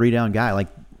he's a 3-down guy. Like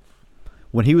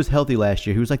when he was healthy last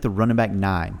year, he was like the running back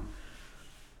 9.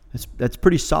 That's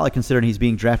pretty solid considering he's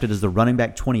being drafted as the running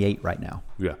back 28 right now.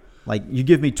 Yeah. Like you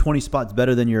give me 20 spots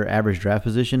better than your average draft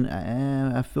position,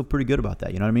 I feel pretty good about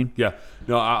that. You know what I mean? Yeah,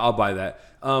 no, I'll buy that.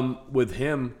 With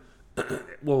him,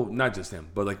 well, not just him,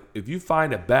 but like if you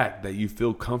find a back that you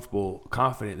feel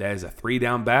confident that is a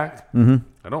 3-down back,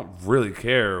 I don't really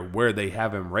care where they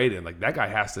have him rated. Like that guy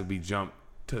has to be jumped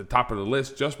to the top of the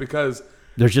list just because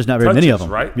There's just not very touches, many of them,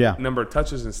 right? Yeah. Number of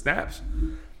touches and snaps.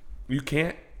 You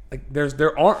can't like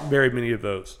there aren't very many of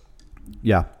those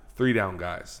Yeah. 3-down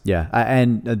guys. Yeah,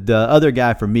 and the other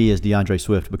guy for me is DeAndre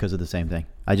Swift because of the same thing.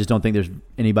 I just don't think there's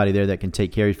anybody there that can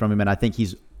take carries from him, and I think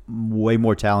he's way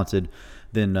more talented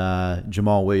than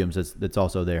Jamal Williams that's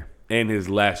also there. And his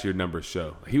last year numbers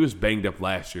show he was banged up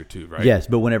last year too, right? Yes,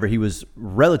 but whenever he was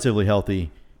relatively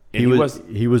healthy, And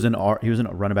he was in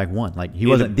a running back 1. Like he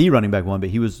wasn't the running back 1, but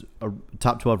he was a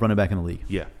top 12 running back in the league.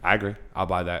 Yeah, I agree. I'll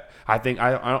buy that. I think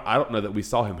I don't know that we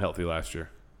saw him healthy last year.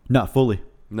 Not fully,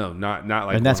 No, not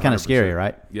like. and that's kind of 100%. scary,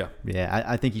 right? Yeah, Yeah,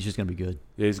 I think he's just going to be good.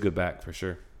 yeah, he's a good back for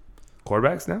sure.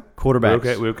 Quarterbacks now.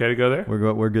 Quarterbacks. We okay to go there?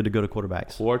 We're good to go to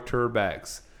quarterbacks.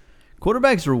 Quarterbacks.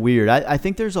 Quarterbacks are weird. I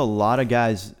think there's a lot of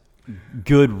guys,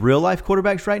 good real life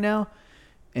quarterbacks right now,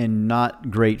 and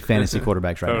not great fantasy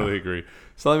quarterbacks right Totally now. agree.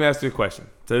 So let me ask you a question.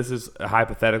 So this is a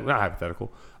hypothetical, not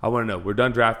hypothetical. I want to know. We're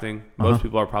done drafting. Most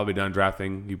people are probably done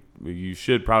drafting. You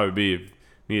should probably be. If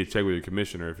you need to check with your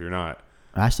commissioner if you're not.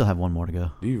 I still have one more to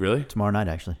go. Do you really? Tomorrow night,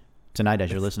 actually. Tonight,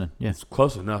 as you're listening. Yeah. It's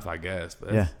close enough, I guess.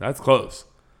 But Yeah. that's close.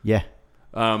 Yeah.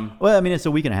 Well, I mean, it's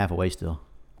a week and a half away still.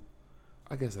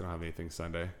 I guess I don't have anything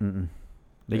Sunday.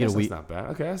 They I get guess a week. That's not bad.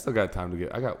 Okay, I still got time to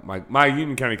get. I got my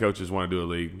Union County coaches want to do a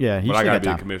league. Yeah, you but I still got to got be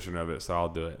the time. commissioner of it, so I'll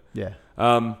do it. Yeah.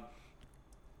 All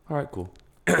right, cool.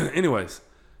 Anyways,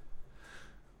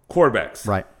 quarterbacks.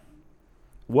 Right.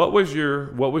 What was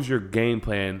your game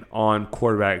plan on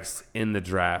quarterbacks in the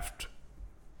draft,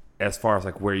 as far as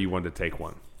like where you wanted to take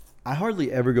one? I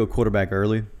hardly ever go quarterback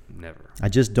early. Never. I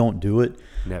just don't do it.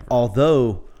 Never.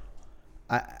 Although,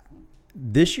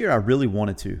 this year I really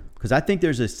wanted to, because I think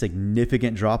there's a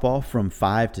significant drop off from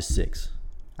 5 to 6.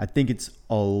 I think it's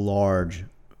a large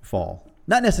fall.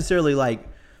 Not necessarily like,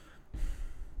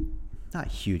 not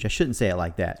huge. I shouldn't say it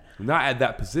like that. Not at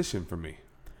that position for me.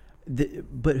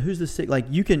 But who's the 6? Like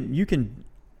you can.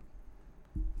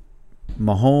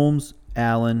 Mahomes,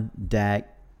 Allen, Dak,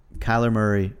 Kyler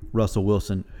Murray, Russell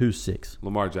Wilson. Who's 6?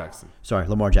 Lamar Jackson. Sorry,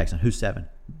 Lamar Jackson. Who's 7?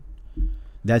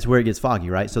 That's where it gets foggy,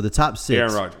 right? So the top 6.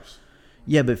 Aaron Rodgers.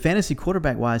 Yeah, but fantasy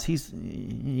quarterback wise,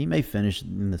 he may finish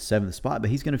in the 7th spot, but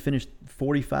he's going to finish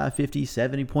 45, 50,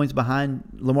 70 points behind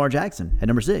Lamar Jackson at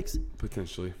number 6.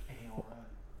 Potentially.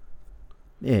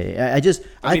 Yeah,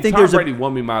 I mean, think Tom there's Brady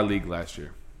won me my league last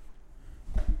year.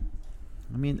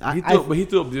 I mean, But he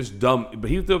threw up just dumb. But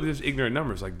he threw up just ignorant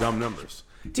numbers, like dumb numbers.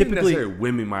 He didn't Typically- necessarily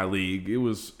win me my league. It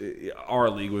was our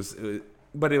league was,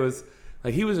 but it was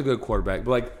like he was a good quarterback.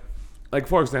 But like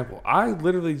for example, I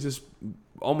literally just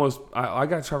almost I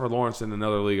got Trevor Lawrence in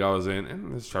another league I was in,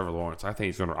 and it's Trevor Lawrence. I think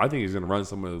he's gonna run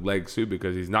some of the legs too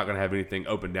because he's not gonna have anything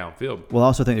open downfield. well, I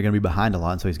also think they're going to be behind a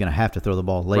lot, so he's going to have to throw the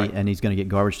ball late, Right. and he's going to get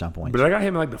garbage time points. But I got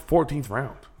him in like the 14th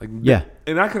round. Like Yeah.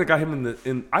 and I could have got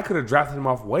him I could have drafted him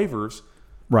off waivers.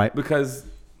 Right. Because,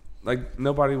 like,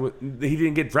 he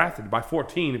didn't get drafted by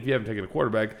 14. If you haven't taken a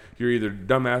quarterback, you're either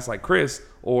dumbass like Chris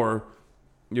or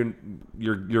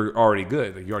you're already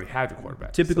good. Like, you already have your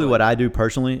quarterback. Typically, So, what I do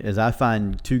personally is I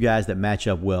find 2 guys that match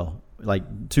up well, like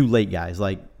 2 late guys,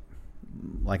 like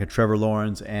a Trevor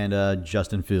Lawrence and a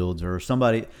Justin Fields, or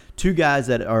somebody. 2 guys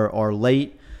that are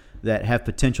late that have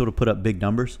potential to put up big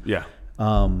numbers. Yeah.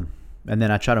 And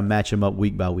then I try to match them up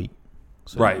week by week.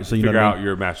 So, Right. So you figure know what I out mean?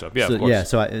 your matchup. Yeah, So, of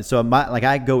course. yeah.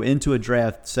 I go into a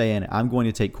draft saying I'm going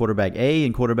to take quarterback A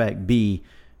and quarterback B,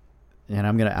 and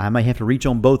I might have to reach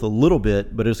on both a little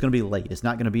bit, but it's going to be late. It's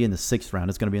not going to be in the 6th round.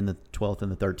 It's going to be in the 12th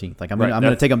and the 13th. Like I'm going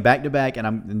to take them back to back,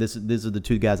 and these are the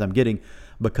 2 guys I'm getting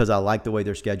because I like the way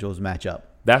their schedules match up.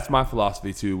 That's my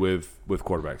philosophy, too, with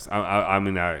quarterbacks. I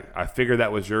mean, I figured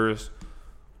that was yours.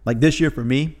 Like this year for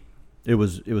me, it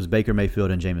was Baker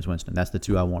Mayfield and Jameis Winston. That's the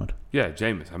 2 I wanted. Yeah,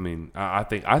 Jameis. I mean, I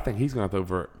think he's going to throw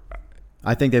for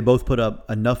I think they both put up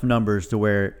enough numbers to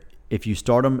where if you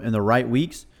start them in the right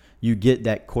weeks, you get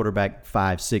that quarterback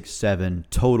 5, 6, 7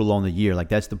 total on the year. Like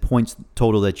that's the points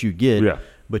total that you get. Yeah.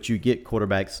 But you get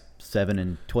quarterbacks 7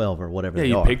 and 12 or whatever Yeah, they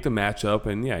you are. pick the matchup,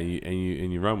 and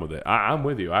you run with it. I'm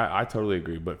with you. I totally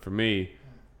agree. But for me,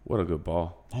 what a good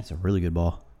ball. That's a really good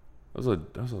ball. That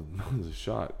was a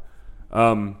shot.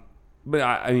 But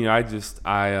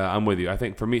I'm with you. I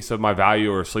think for me, so my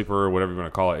value or sleeper or whatever you want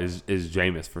to call it is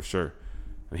Jameis for sure.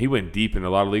 And he went deep in a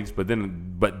lot of leagues, but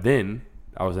then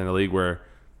I was in a league where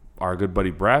our good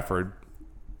buddy Bradford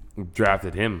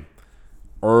drafted him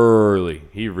early.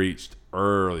 He reached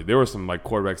early. There were some like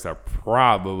quarterbacks that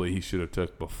probably he should have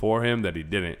took before him that he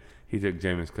didn't. He took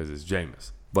Jameis because it's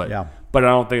Jameis. But I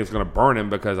don't think it's going to burn him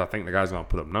because I think the guy's going to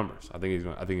put up numbers. I think he's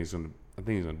going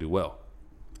to do well.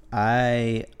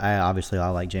 I obviously I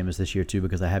like Jameis this year too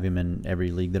because I have him in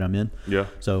every league that I'm in. Yeah.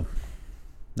 So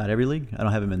not every league. I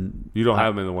don't have him in. You don't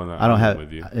have him in the one that I don't I'm have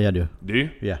with you. Yeah, I do. Do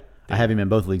you? Yeah. I have him in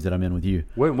both leagues that I'm in with you.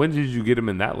 When did you get him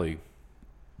in that league?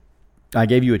 I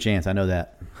gave you a chance. I know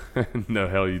that. No,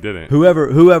 hell, you didn't.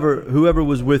 Whoever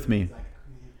was with me.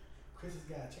 Chris has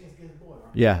got a chance to get his boy, right?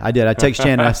 Yeah, I did. I text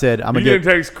Chan and I said, "I'm You gonna didn't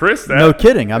get." text Chris that. No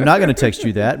kidding. I'm not going to text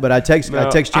you that, but I text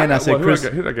Chan and I said, "Chris."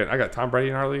 Who did I get? I got Tom Brady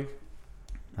in our league.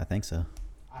 I think so.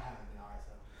 I haven't been alright,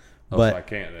 so. Oh, But- so I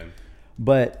can't then.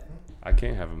 But I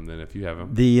can't have him then if you have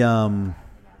him. the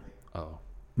Oh,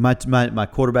 my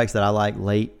quarterbacks that I like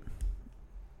late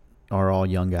are all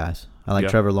young guys. I like Yeah.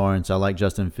 Trevor Lawrence. I like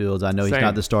Justin Fields. I know he's Same.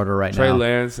 not the starter right Trey now.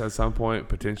 Lance at some point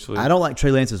potentially. I don't like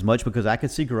Trey Lance as much because I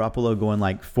could see Garoppolo going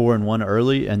like 4-1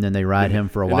 early, and then they ride him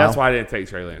for a and while. that's why I didn't take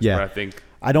Trey Lance. Yeah. But I think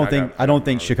I don't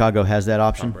think Chicago has that Tom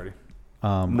option. Brady.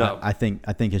 No, I think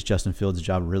it's Justin Fields'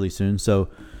 job really soon. So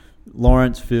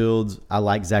Lawrence, Fields, I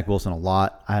like Zach Wilson a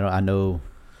lot. I know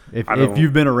if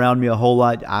you've been around me a whole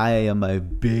lot, I am a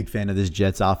big fan of this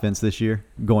Jets offense this year,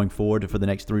 going forward for the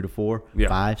next 3 to 4, Yeah.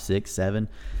 5, 6, 7.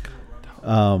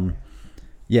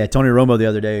 Yeah, Tony Romo the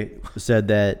other day said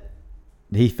that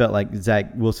he felt like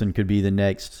Zach Wilson could be the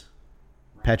next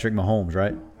Patrick Mahomes,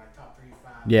 right? Like top 3,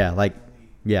 5.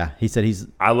 Yeah, he said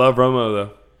I love Romo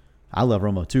though. I love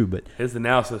Romo too, but His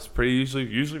analysis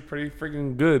usually pretty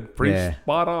freaking good, pretty Yeah.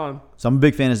 spot on. so I'm a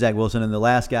big fan of Zach Wilson. And the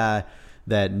last guy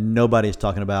that nobody's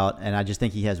talking about, and I just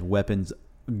think he has weapons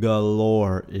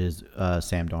galore, is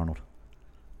Sam Darnold.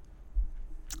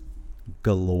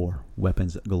 Galore.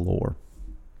 Weapons galore.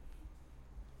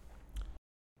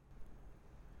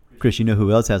 Chris, you know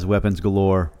who else has weapons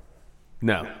galore?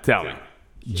 No, tell me.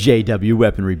 JW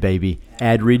Weaponry, baby.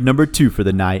 Ad read number 2 for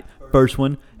the night. First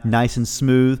one, nice and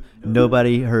smooth.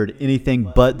 Nobody heard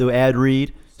anything but the ad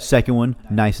read. Second one,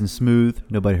 nice and smooth.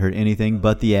 Nobody heard anything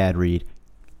but the ad read.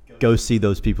 Go see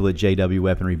those people at JW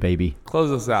Weaponry, baby. Close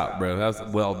us out, bro. That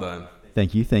was well done.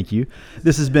 Thank you.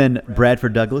 This has been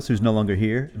Bradford Douglass, who's no longer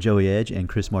here, Joey Edge, and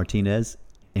Chris Martinez,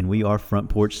 and we are Front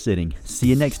Porch Sitting. See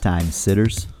you next time,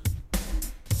 sitters.